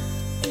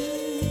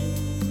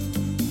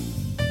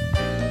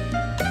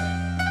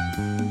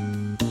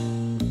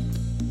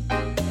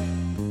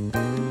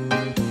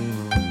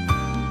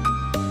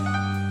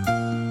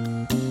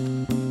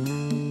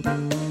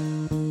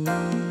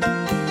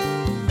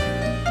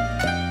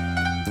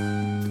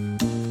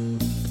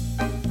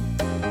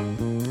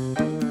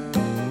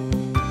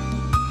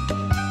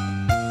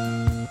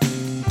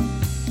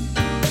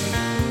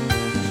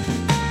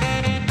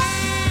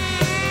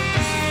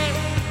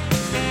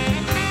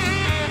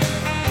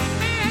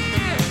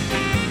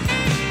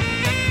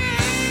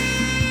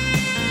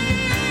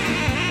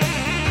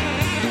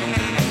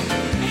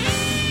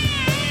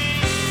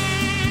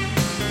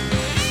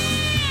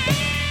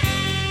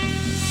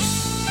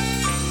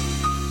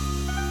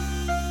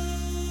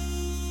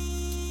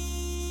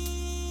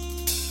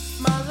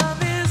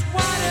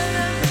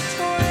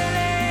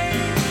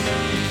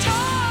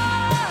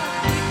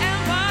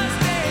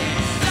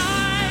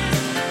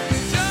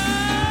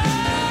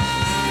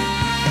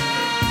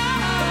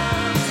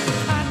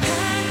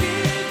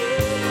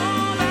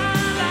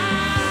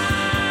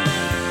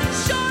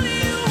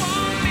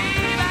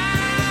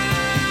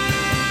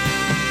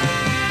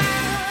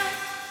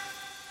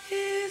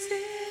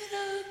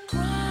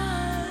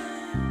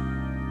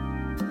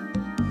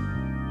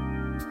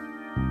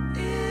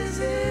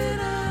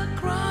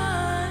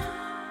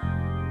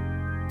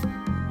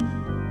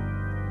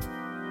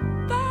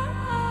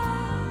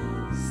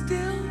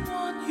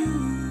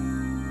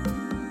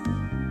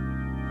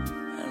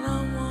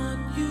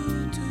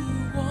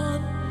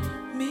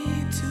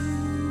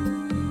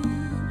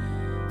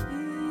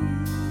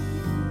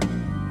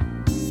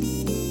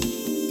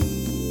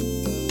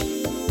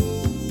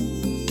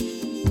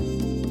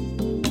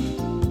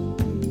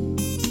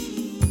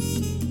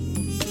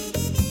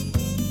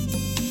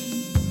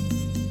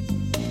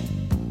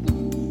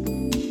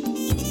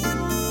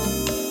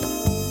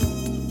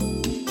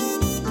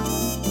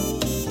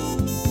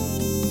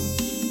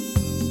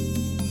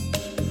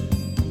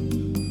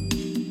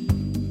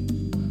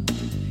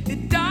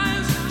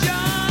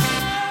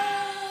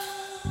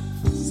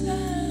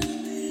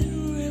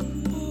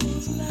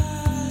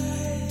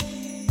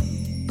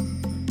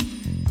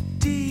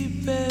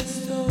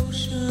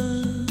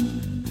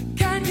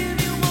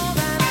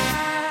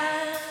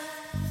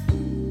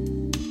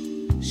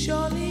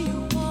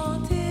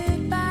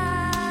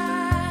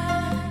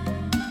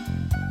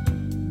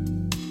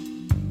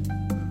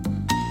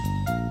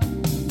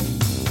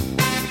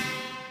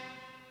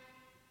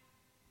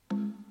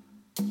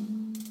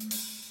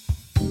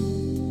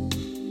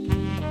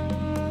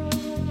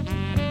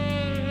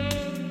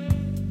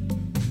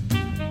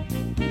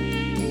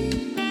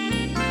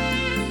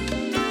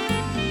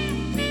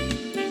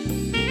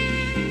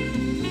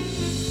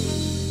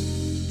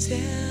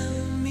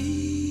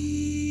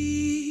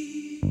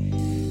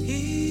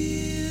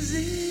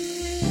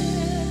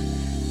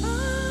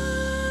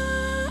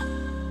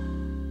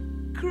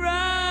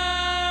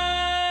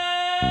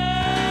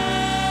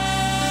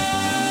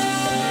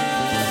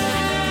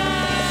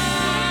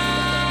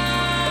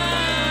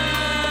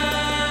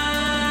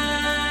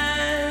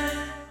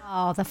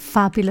 Oh, the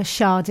fabulous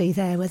Sade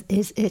there with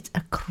Is It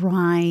a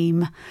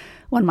Crime?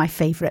 One of my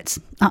favourites.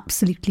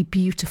 Absolutely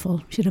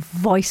beautiful. She had a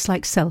voice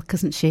like silk,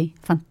 hasn't she?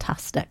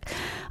 Fantastic.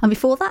 And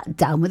before that,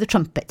 Down with the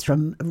Trumpets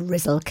from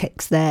Rizzle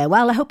Kicks there.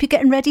 Well, I hope you're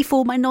getting ready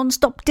for my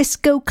non-stop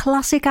disco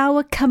classic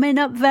hour coming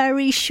up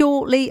very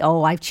shortly.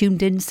 Oh, I've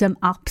tuned in some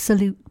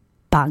absolute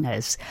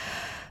bangers.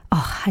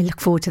 Oh, I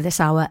look forward to this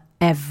hour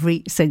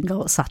every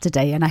single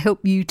Saturday, and I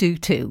hope you do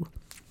too.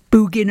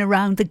 Boogieing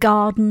around the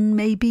garden,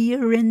 maybe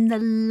you're in the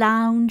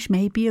lounge,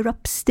 maybe you're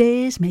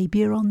upstairs, maybe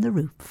you're on the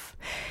roof,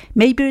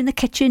 maybe you're in the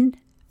kitchen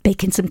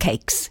baking some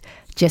cakes.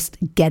 Just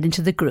get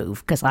into the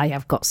groove, because I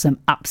have got some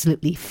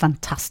absolutely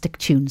fantastic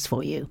tunes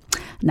for you.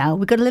 Now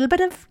we've got a little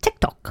bit of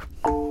TikTok.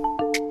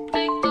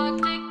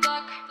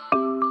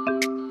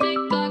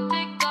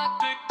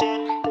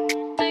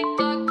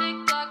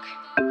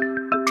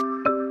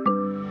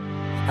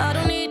 I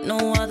don't need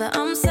no other,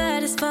 I'm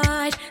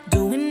satisfied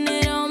doing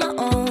it on my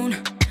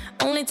own.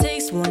 Only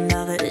takes one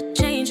lover to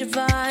change your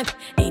vibe.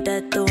 Ain't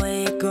that the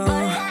way it goes?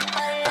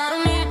 I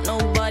don't need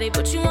nobody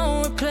but you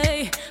on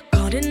replay.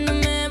 Caught in the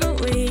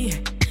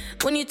memory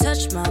when you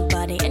touch my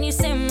body and you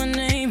say my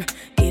name,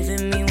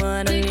 giving me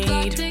what I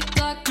need.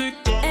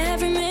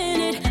 Every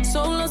minute,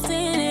 so lost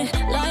in it,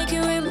 like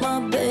you're in my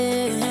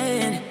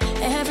bed.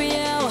 Every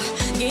hour,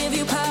 give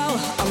you power,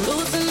 I'm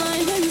losing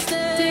mine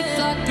instead.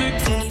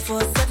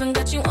 24/7,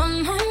 got you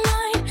on my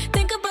mind.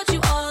 Think about you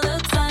all the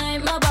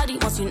time. My body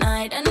wants you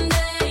night and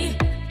day.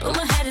 But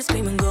my head is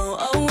screaming, go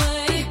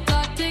away.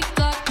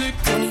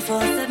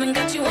 24/7,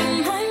 got you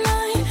on my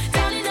mind.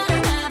 Darling, I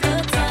don't have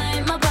the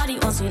time. My body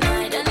wants you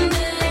night and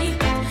day.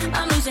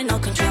 I'm losing all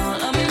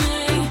control of me.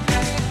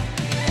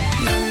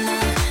 Na na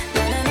na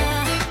na na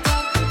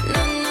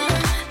na na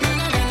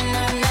na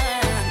na na na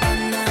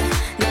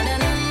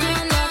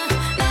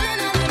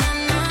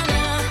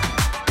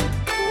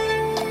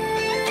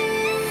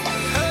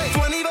Hey,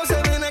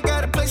 24/7, I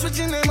got a place with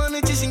your name on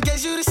it, just in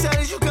case you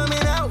decided you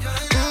coming out.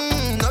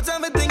 No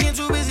time for thinking,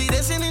 too busy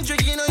dancing and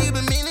drinking. Know you've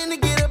been meaning to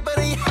get up out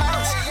of your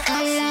house.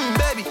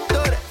 Baby,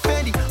 throw that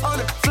Fendi on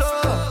the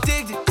floor.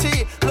 Addicted to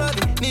you, love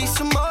it, need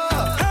some more.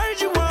 Heard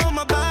you want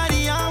my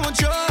body, I want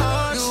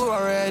yours. You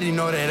already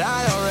know that I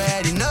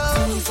already know.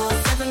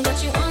 24/7, got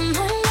you on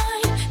my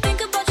mind. Think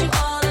about you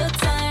all the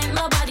time.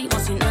 My body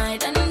wants you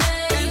night and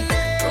day.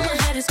 But my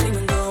head is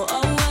screaming, go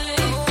away.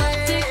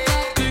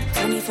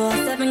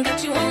 24/7, got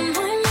you on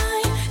my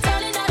mind.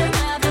 Darling, I don't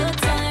have the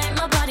time.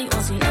 My body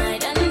wants you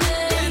night and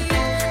day.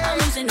 I'm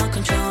losing all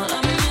control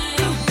of me.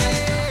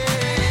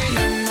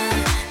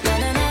 Na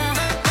na na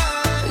na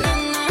na na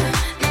na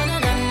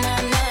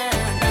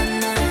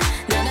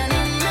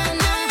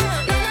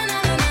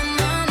na na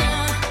na na.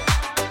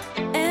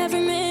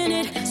 Every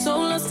minute, so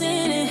lost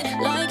in it,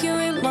 like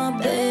you're in my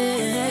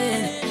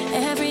bed.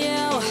 Every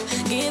hour,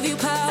 give you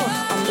power,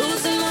 I'm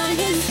losing mine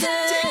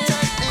instead.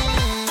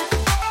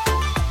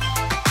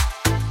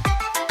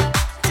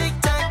 Tick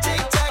tock,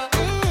 tick tock,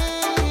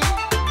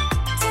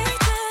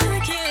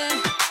 Tick-tock, yeah.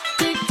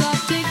 Tick-tock,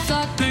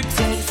 tick-tock.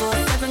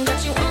 24/7, got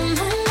you on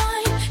my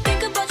mind.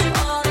 Think about you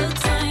all the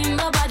time.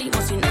 My body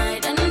wants you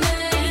night and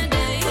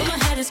day. But my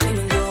head is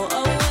screaming, go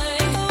away.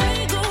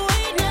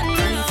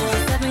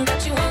 24/7,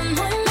 got you on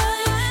my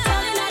mind.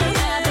 Darling, I don't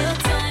have the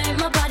time.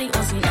 My body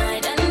wants you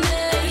night and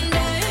day.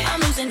 I'm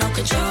losing all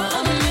control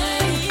of me.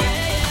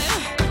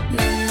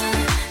 Na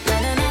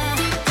na na na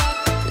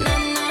na na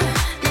na na na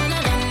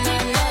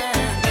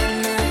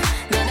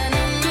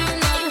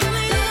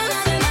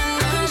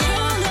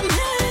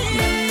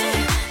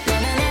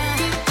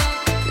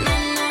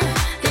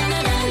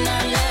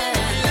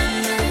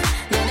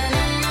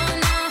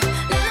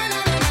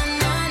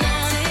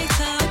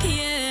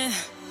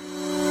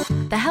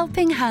The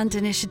Helping Hand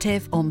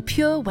Initiative on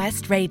Pure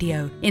West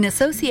Radio, in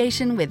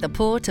association with the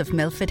Port of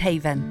Milford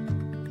Haven.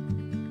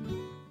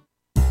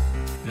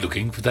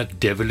 Looking for that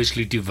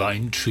devilishly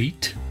divine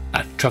treat?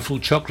 At Truffle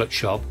Chocolate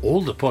Shop,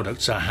 all the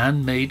products are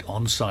handmade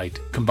on site,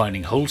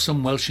 combining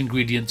wholesome Welsh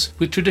ingredients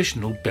with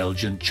traditional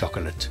Belgian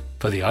chocolate.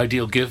 For the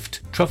ideal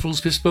gift,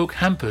 Truffle's bespoke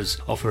hampers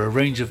offer a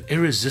range of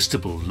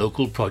irresistible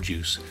local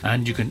produce,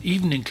 and you can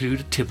even include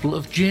a tipple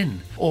of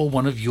gin or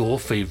one of your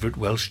favourite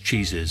Welsh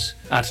cheeses.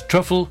 At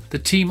Truffle, the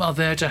team are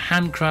there to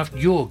handcraft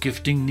your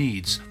gifting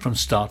needs from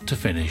start to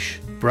finish.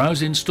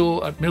 Browse in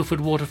store at Milford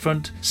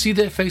Waterfront, see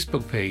their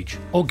Facebook page,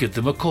 or give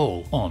them a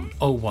call on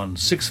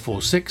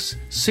 01646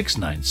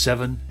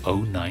 697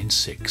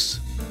 096.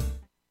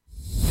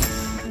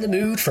 In the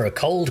mood for a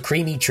cold,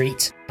 creamy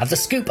treat? At the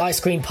Scoop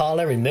Ice Cream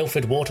Parlour in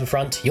Milford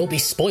Waterfront, you'll be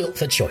spoilt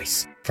for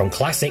choice. From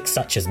classics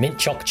such as mint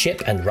choc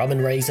chip and rum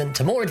and raisin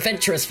to more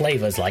adventurous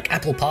flavours like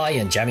apple pie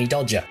and jammy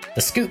dodger,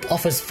 the Scoop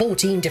offers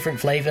 14 different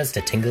flavours to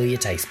tingle your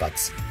taste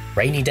buds.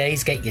 Rainy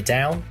days get you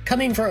down?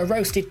 Come in for a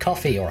roasted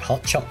coffee or a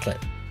hot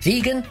chocolate.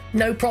 Vegan?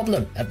 No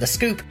problem. At the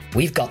Scoop,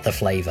 we've got the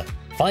flavour.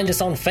 Find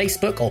us on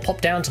Facebook or pop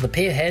down to the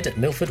pier head at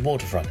Milford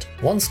Waterfront.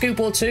 One scoop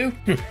or two?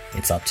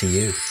 It's up to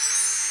you.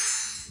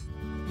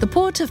 The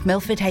Port of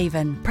Milford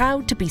Haven,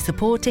 proud to be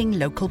supporting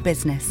local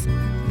business.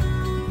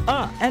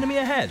 Ah, enemy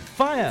ahead.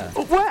 Fire.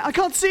 Oh, where? I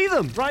can't see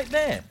them. Right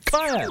there.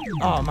 Fire!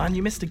 Oh man,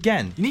 you missed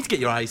again. You need to get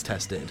your eyes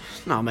tested.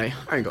 Nah mate,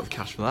 I ain't got the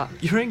cash for that.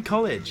 You're in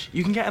college.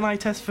 You can get an eye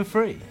test for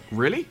free.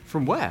 Really?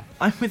 From where?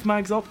 I'm with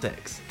Mags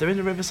Optics. They're in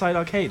the Riverside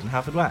Arcade in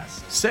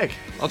Haverfordwest. Sick.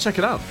 I'll check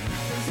it out.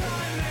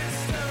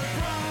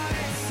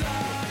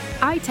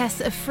 Eye tests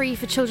are free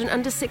for children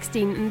under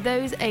 16 and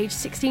those aged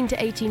 16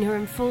 to 18 who are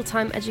in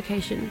full-time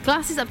education.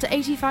 Glasses up to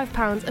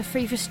 £85 are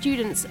free for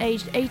students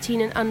aged 18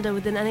 and under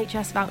with an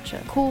NHS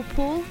voucher. Call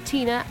Paul,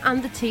 Tina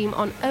and the team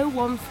on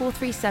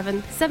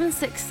 01437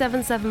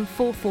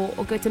 767744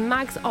 or go to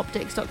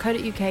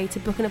magsoptics.co.uk to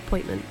book an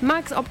appointment.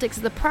 Mags Optics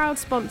are the proud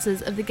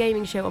sponsors of the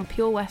gaming show on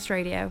Pure West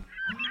Radio.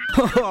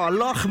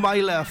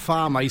 Lochmeyler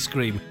Farm Ice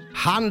Cream.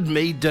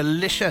 Handmade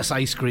delicious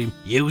ice cream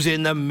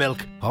using the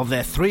milk of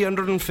their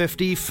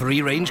 350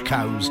 free-range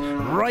cows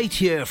right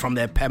here from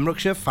their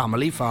Pembrokeshire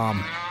family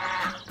farm.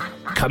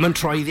 Come and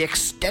try the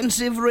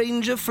extensive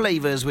range of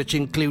flavours which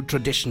include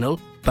traditional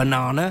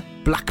banana,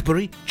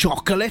 blackberry,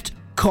 chocolate,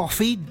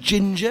 coffee,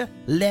 ginger,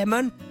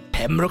 lemon,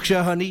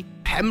 Pembrokeshire honey,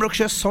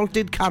 Pembrokeshire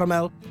salted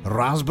caramel,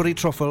 raspberry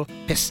truffle,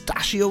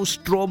 pistachio,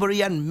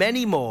 strawberry and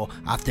many more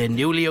at their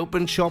newly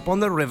opened shop on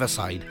the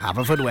Riverside,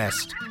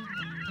 Haverfordwest.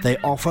 They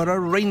offer a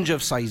range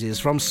of sizes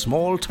from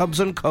small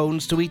tubs and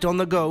cones to eat on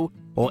the go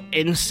or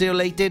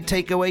insulated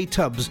takeaway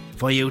tubs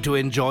for you to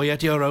enjoy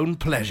at your own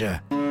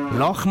pleasure.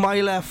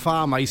 Lochmeyler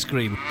Farm Ice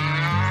Cream.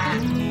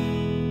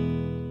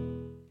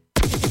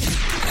 You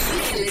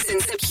can listen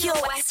to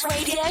Pure West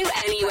Radio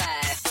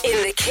anywhere.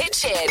 In the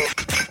kitchen,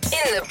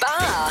 in the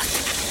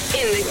bath,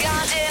 in the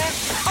garden,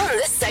 on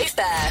the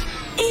sofa,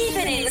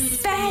 even in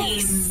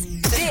space.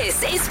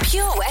 This is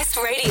Pure West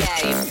Radio.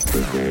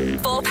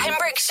 For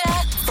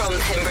Pembrokeshire, from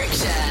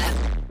Pembrokeshire.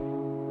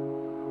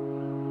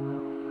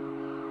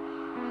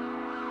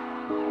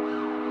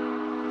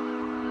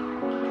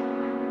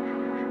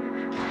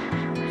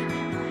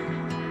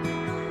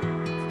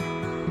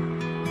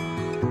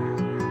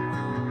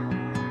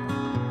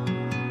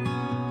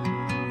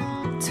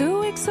 Two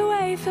weeks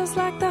away feels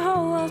like the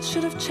whole world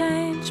should have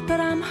changed, but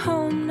I'm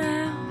home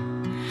now,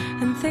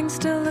 and things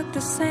still look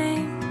the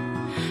same.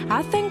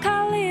 I think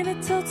I'll leave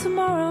it till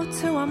tomorrow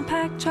to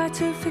unpack. Try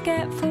to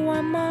forget for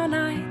one more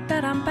night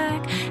that I'm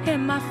back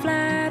in my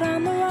flat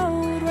on the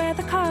road where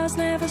the cars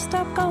never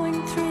stop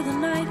going through the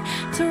night,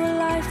 to a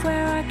life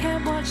where I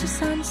can't watch the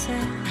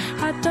sunset.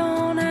 I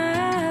don't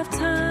have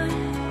time.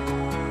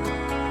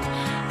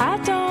 I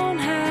don't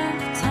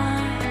have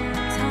time.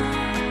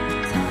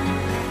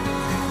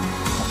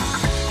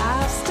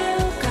 I've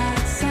still got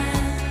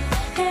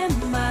sand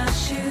in my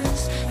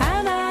shoes,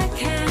 and I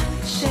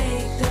can't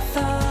shake the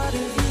thought of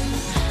you.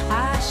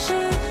 I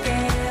should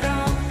get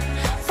on,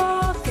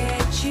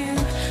 forget you,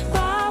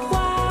 but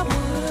why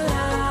would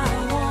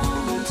I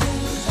want to?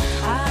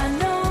 I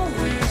know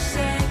we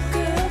said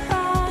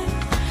goodbye,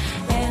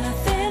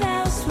 anything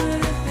else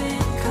would have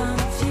been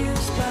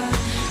confused, but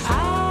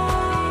I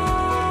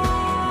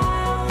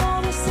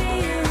wanna see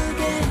you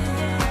again.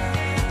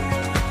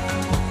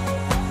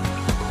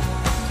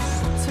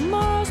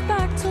 Tomorrow's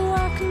back to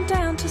work and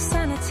down to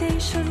sanity.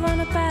 Should run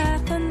a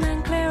bath and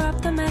then clear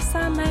up the mess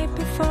I made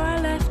before I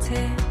left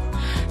here.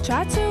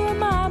 Tried to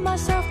remind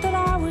myself that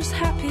I was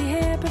happy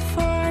here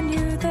before I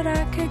knew that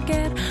I could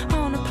get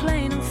on a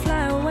plane and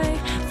fly away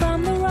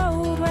from the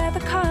road where the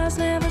cars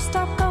never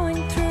stop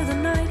going through the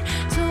night,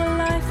 to a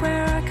life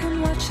where I can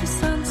watch the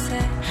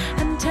sunset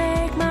and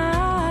take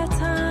my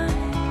time.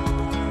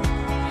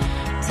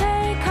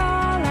 Take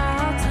all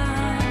our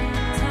time.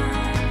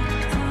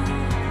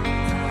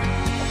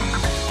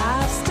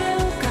 I've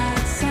still got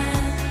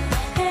sand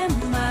in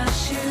my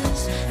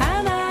shoes,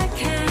 and I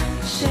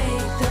can't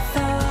shake the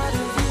thought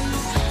of you.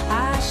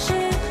 I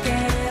should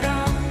get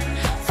on,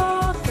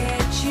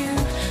 forget you,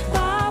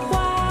 but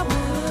why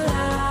would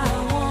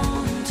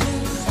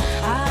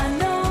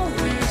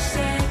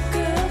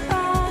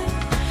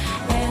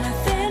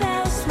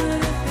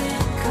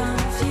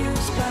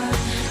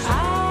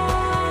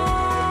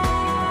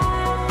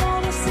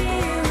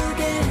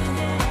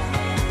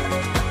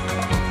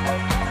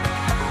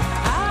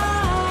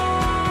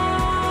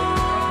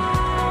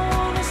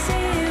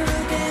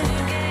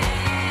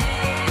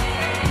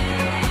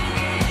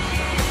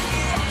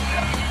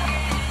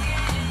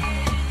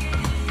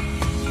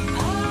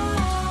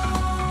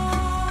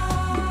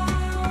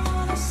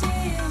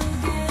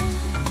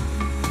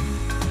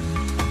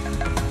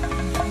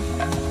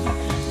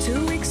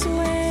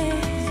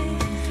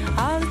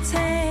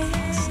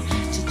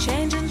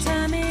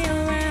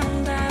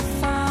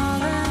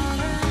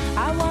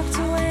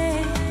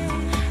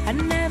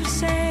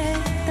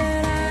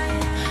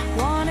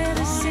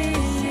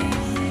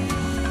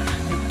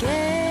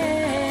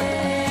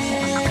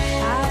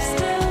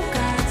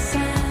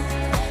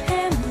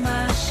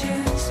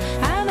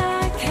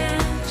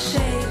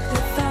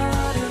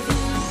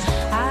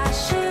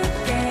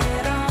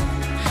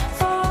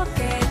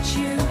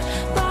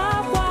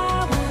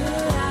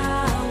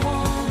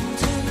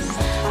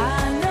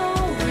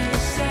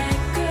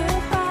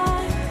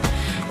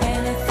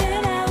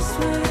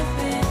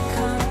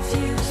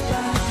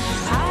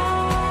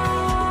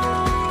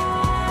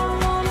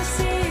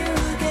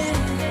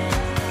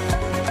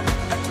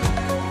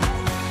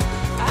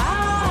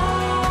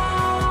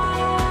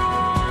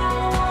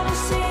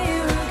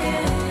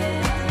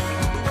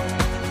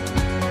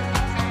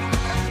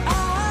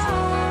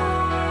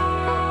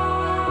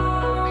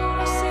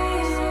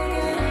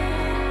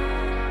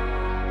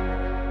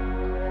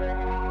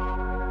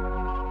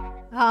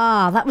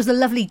Ah, that was a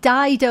lovely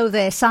Dido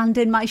there, Sand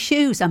in My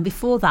Shoes. And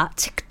before that,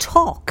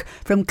 TikTok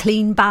from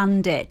Clean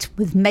Bandit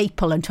with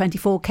Maple and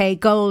 24K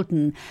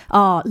Golden.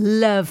 Oh,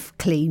 love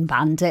Clean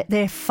Bandit.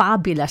 They're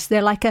fabulous.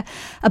 They're like a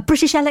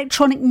British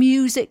electronic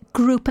music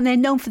group, and they're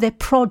known for their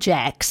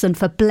projects and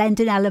for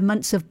blending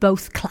elements of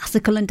both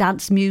classical and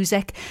dance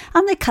music.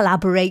 And they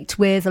collaborate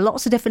with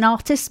lots of different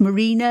artists: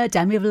 Marina,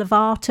 Demi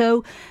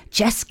Lovato,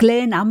 Jess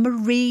Glynn,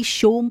 Anne-Marie,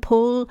 Sean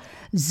Paul,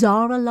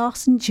 Zara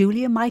Larson,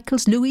 Julia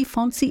Michaels, Louis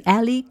Fonsi,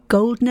 Ellie,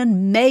 Golden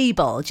and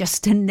Mabel,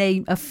 just to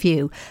name a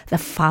few. The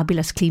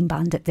fabulous Clean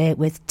Bandit there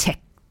with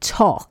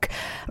TikTok.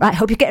 Right,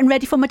 hope you're getting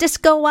ready for my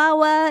disco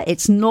hour.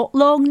 It's not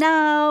long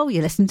now.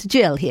 You're listening to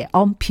Jill here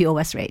on Pure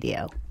West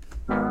Radio.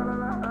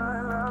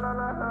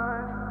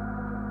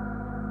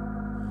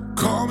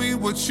 Call me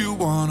what you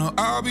wanna,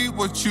 I'll be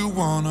what you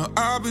wanna.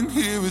 I've been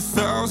here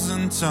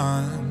 1,000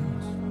 times.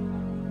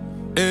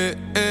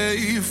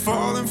 You're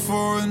falling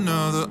for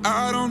another,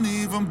 I don't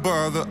even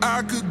bother.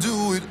 I could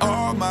do it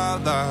all my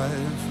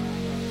life.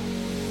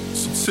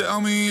 So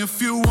tell me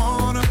if you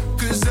wanna,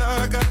 cause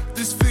I got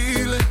this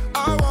feeling.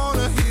 I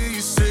wanna hear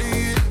you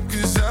say it,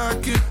 cause I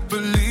can't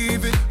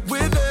believe it.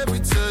 With every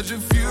touch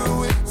of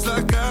you, it's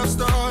like I've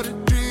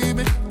started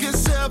dreaming.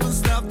 Guess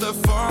heaven's not that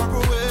far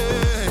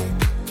away.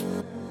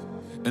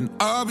 And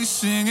I'll be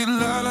singing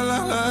la la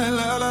la la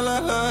la la la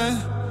la.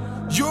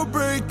 You're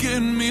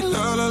breaking me,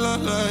 la la la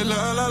la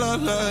la la la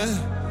la.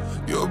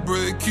 You're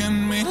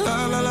breaking me,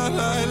 la la la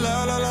la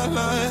la la la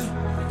la.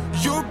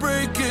 You're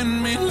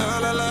breaking me, la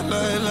la la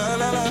la la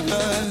la la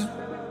la.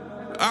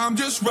 I'm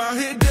just right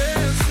here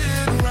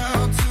dancing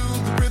around to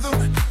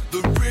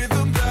the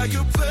rhythm that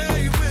you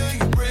play when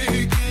you're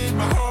breaking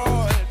my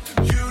heart.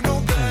 You know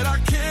that I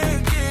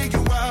can't get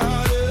you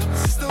out of the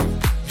system.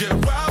 Yeah,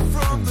 right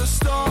from the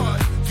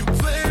start, you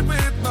played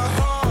with my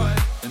heart,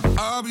 and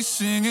I'll be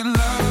singing la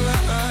la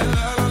la la.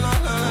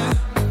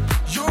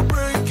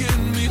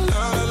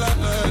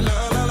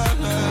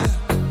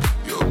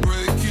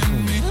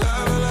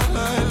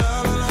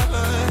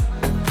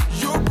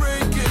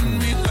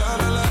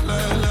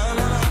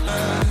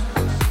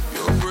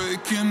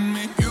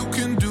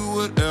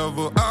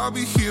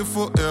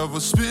 Forever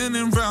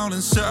spinning round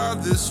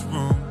inside this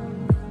room.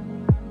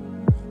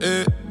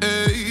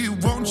 Hey,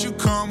 won't you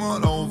come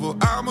on over?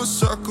 I'm a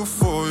sucker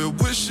for you,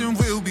 wishing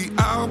we'll be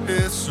out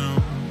here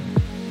soon.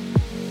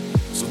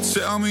 So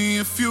tell me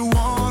if you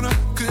wanna,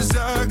 cause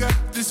I got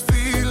this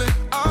feeling.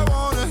 I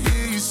wanna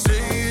hear you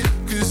say it,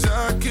 cause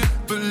I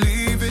can't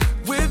believe it.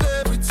 With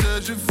every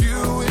touch of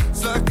you,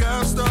 it's like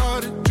I've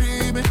started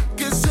dreaming.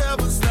 Guess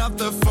heaven's not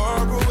that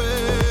far away.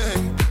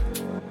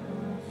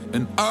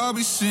 And I'll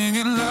be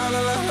singing la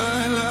la la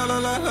la la la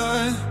la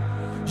la.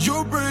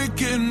 You're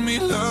breaking me,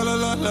 la la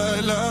la la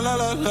la la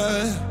la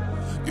la.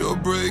 You're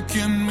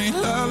breaking me,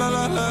 la la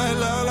la la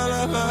la la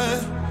la la.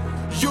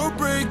 You're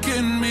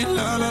breaking me,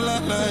 la la la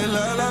la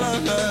la la la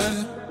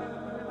la.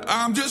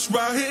 I'm just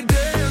right here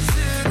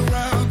dancing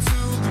around to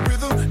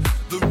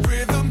the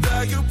rhythm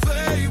that you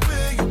play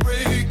when you're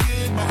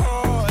breaking my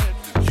heart.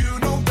 You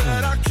know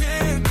that I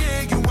can't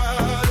get you out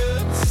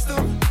of the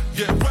system.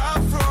 Yeah,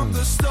 right from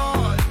the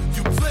start.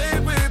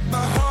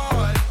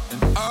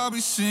 I'll be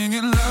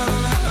singing la la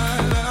la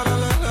la la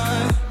la la.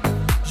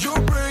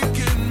 You're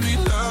breaking me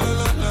la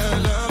la la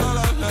la la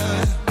la la.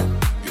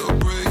 You're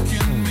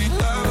breaking me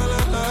la la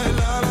la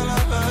la la la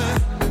la.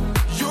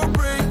 You're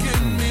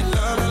breaking me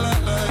la la la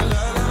la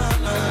la la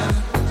la.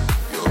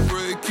 You're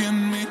breaking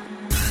me.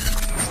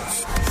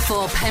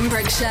 For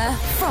Pembrokeshire,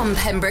 from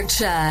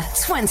Pembrokeshire,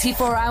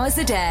 24 hours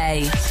a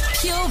day.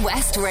 Pure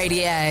West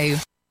Radio.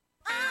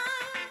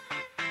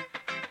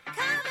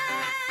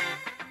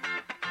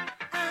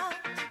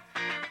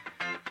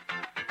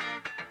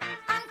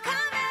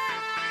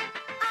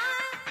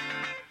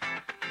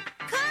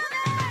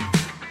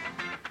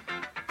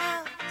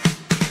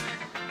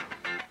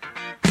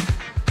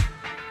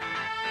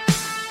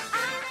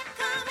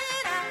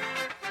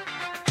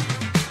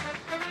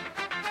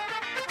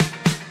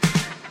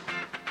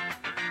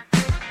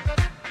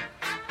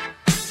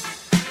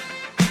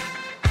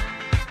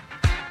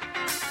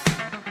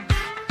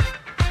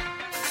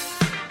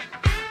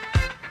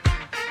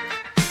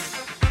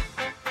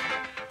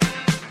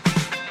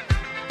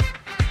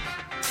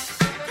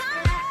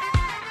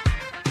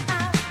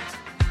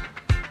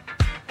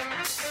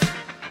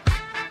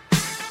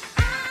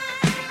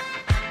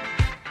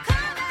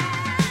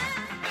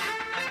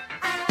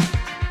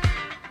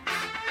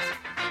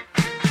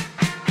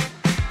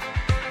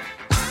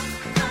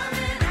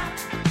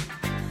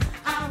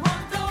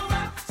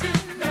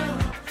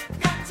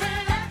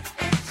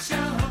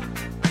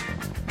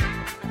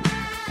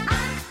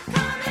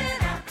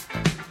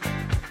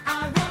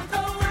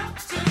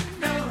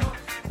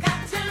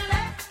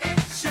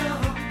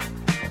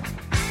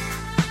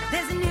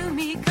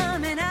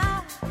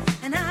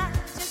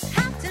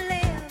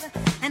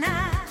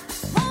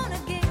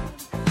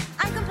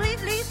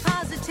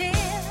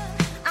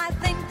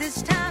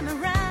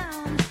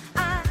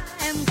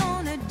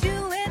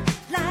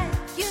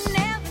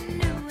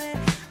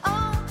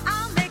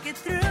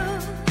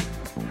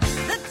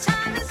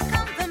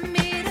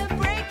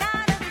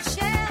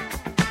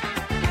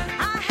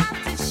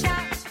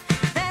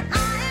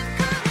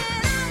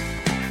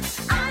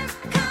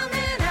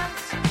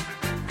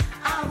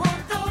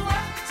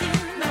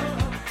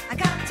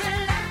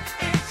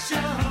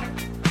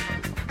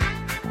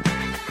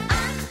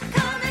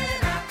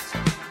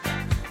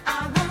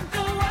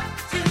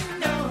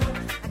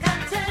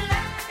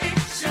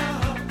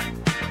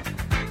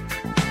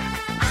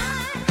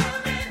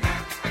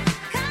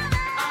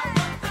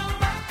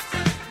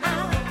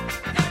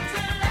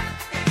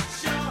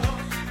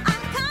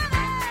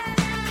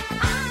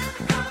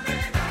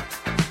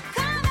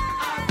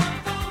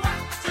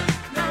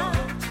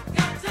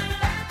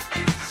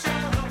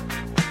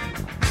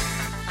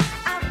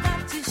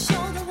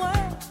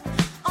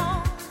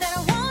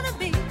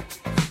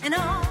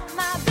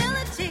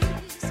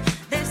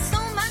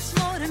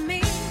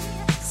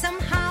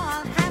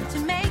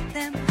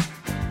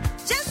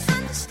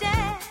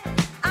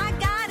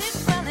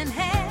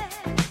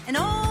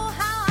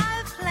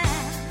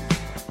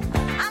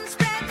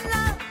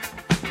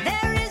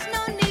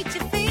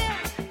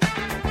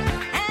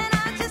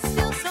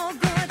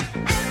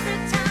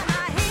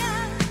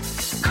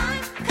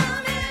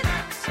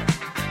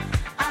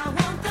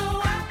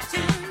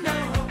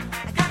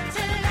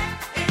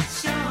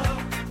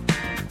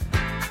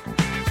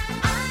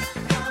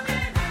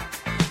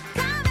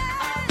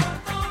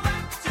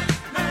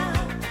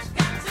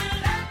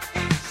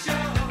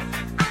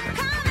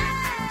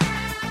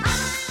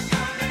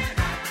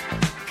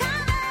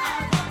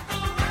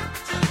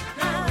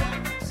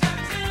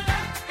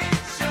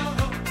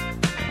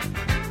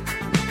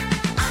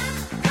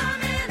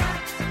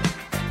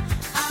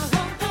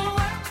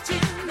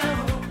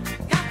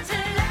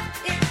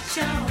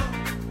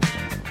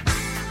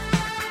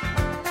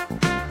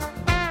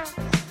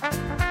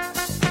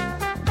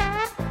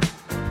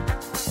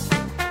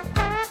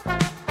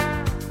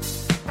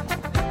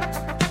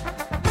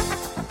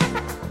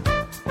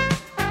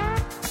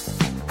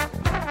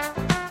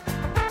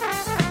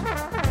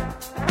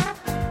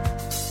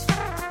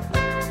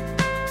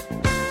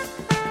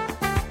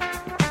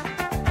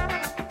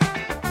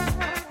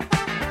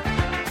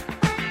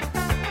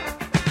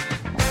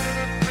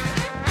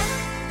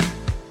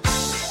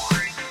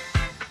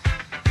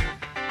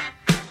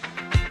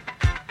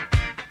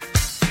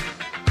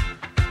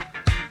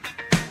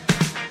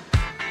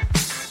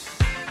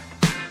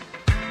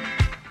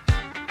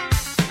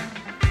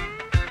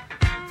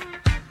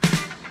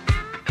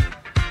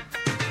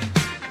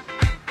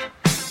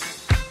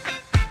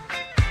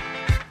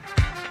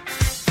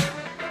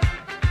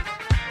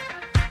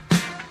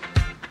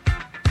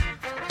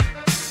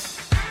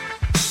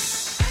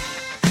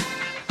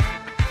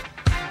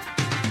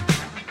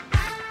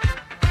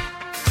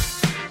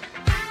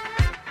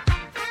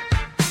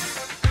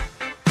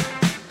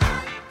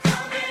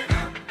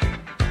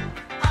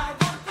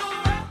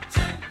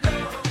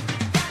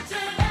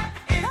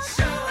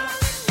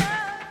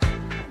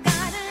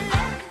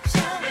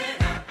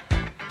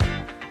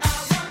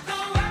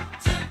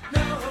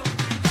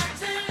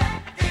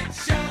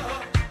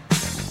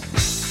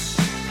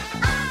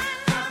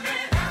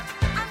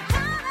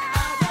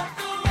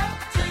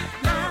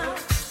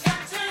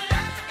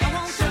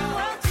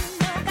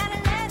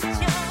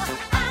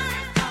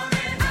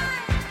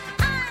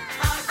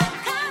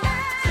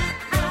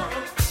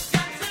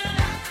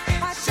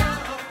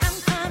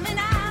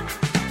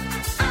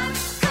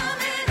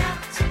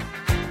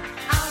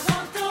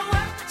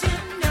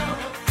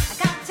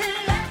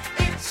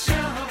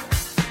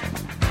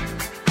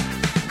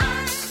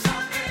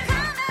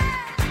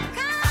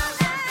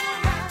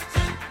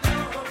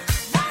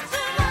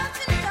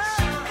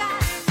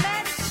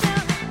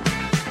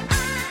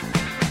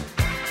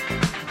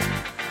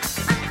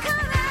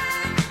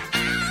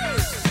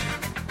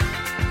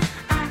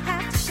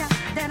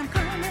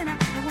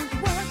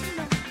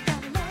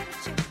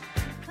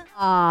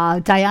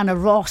 Diana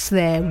Ross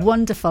there,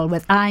 wonderful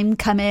with I'm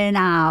Coming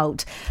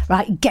Out.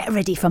 Right, get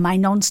ready for my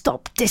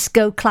non-stop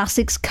disco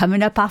classics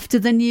coming up after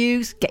the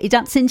news. Get your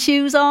dancing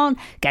shoes on,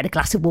 get a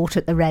glass of water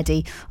at the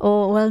ready,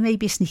 or, well,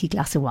 maybe a sneaky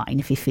glass of wine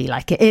if you feel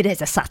like it. It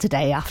is a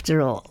Saturday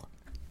after all.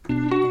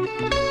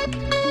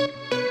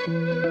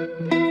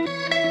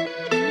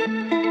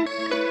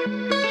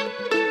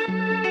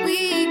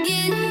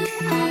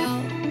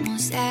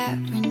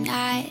 Every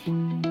night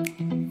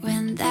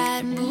when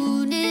that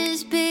moon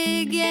is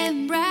big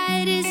and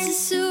bright, it's a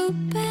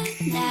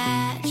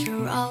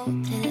supernatural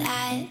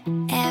delight.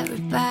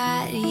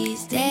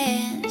 Everybody's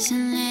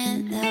dancing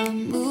in the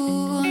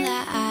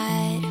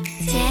moonlight,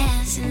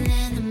 dancing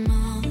in the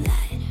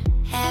moonlight.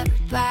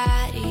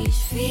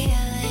 Everybody's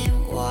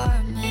feeling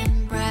warm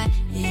and bright.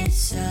 It's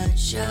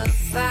such a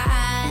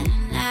fine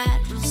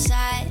natural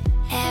sight.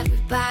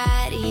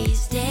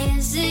 Everybody's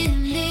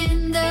dancing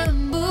in the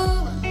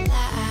moonlight,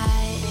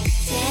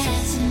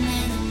 dancing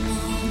in the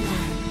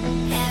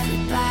moonlight.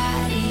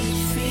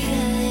 Everybody's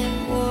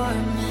feeling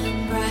warm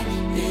and bright.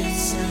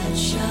 It's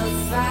such a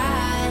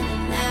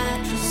fine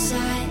natural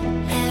sight.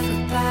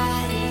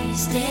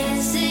 Everybody's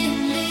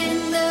dancing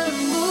in the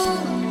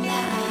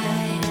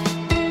moonlight.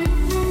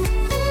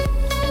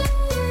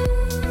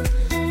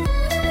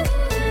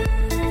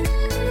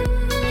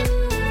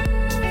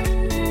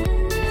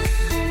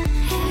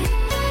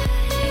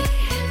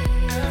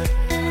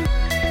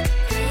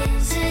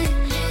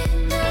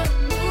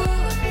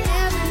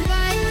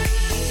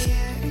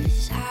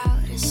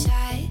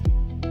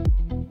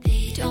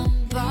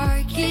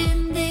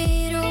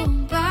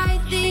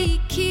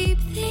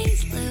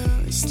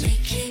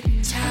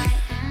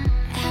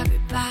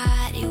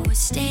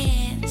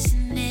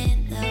 Dancing in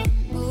the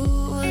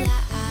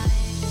moonlight,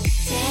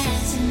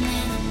 dancing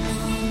in the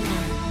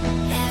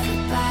moonlight.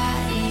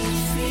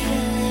 Everybody's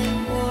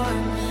feeling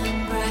warm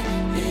and bright.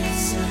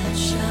 It's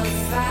such a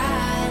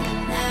fine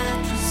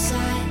natural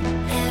sight.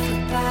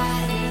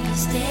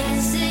 Everybody's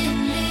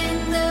dancing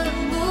in the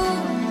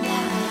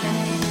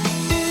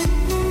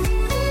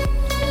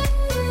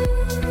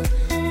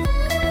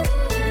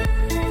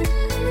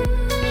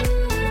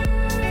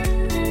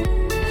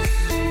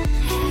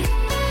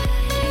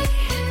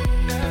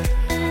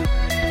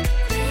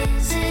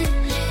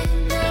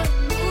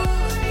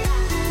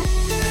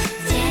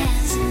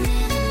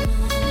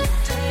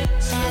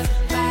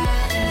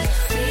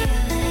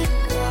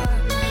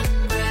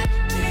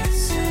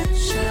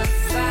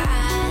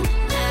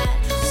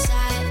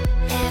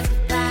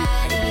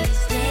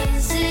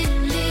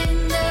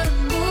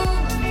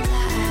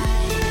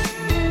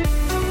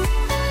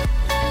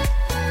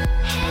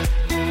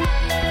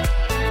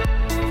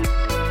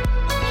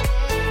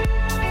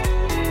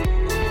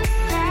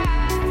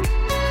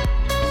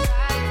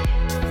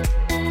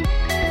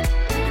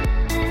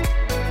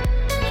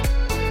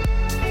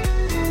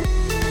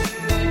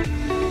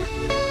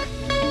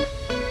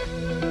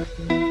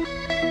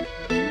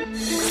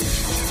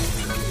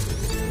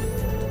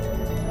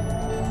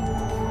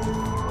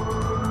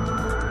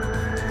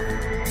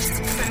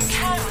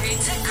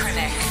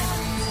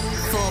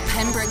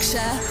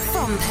Pembrokeshire,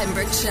 from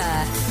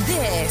Pembrokeshire,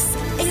 this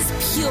is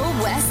Pure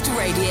West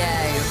Radio.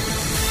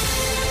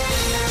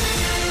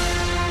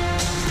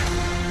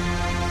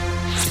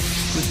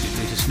 With the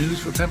latest news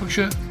for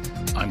Pembrokeshire,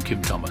 I'm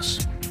Kim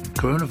Thomas.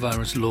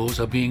 Coronavirus laws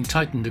are being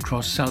tightened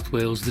across South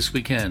Wales this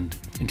weekend,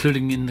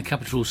 including in the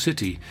capital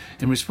city,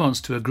 in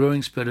response to a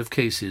growing spread of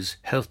cases,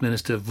 Health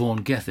Minister Vaughan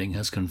Gething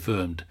has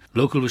confirmed.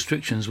 Local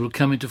restrictions will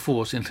come into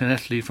force in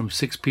Llanelli from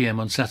 6 p.m.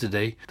 on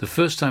Saturday, the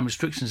first time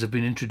restrictions have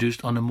been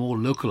introduced on a more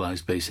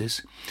localised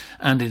basis,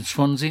 and in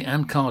Swansea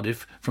and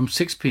Cardiff from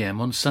 6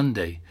 p.m. on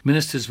Sunday.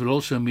 Ministers will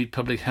also meet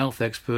public health experts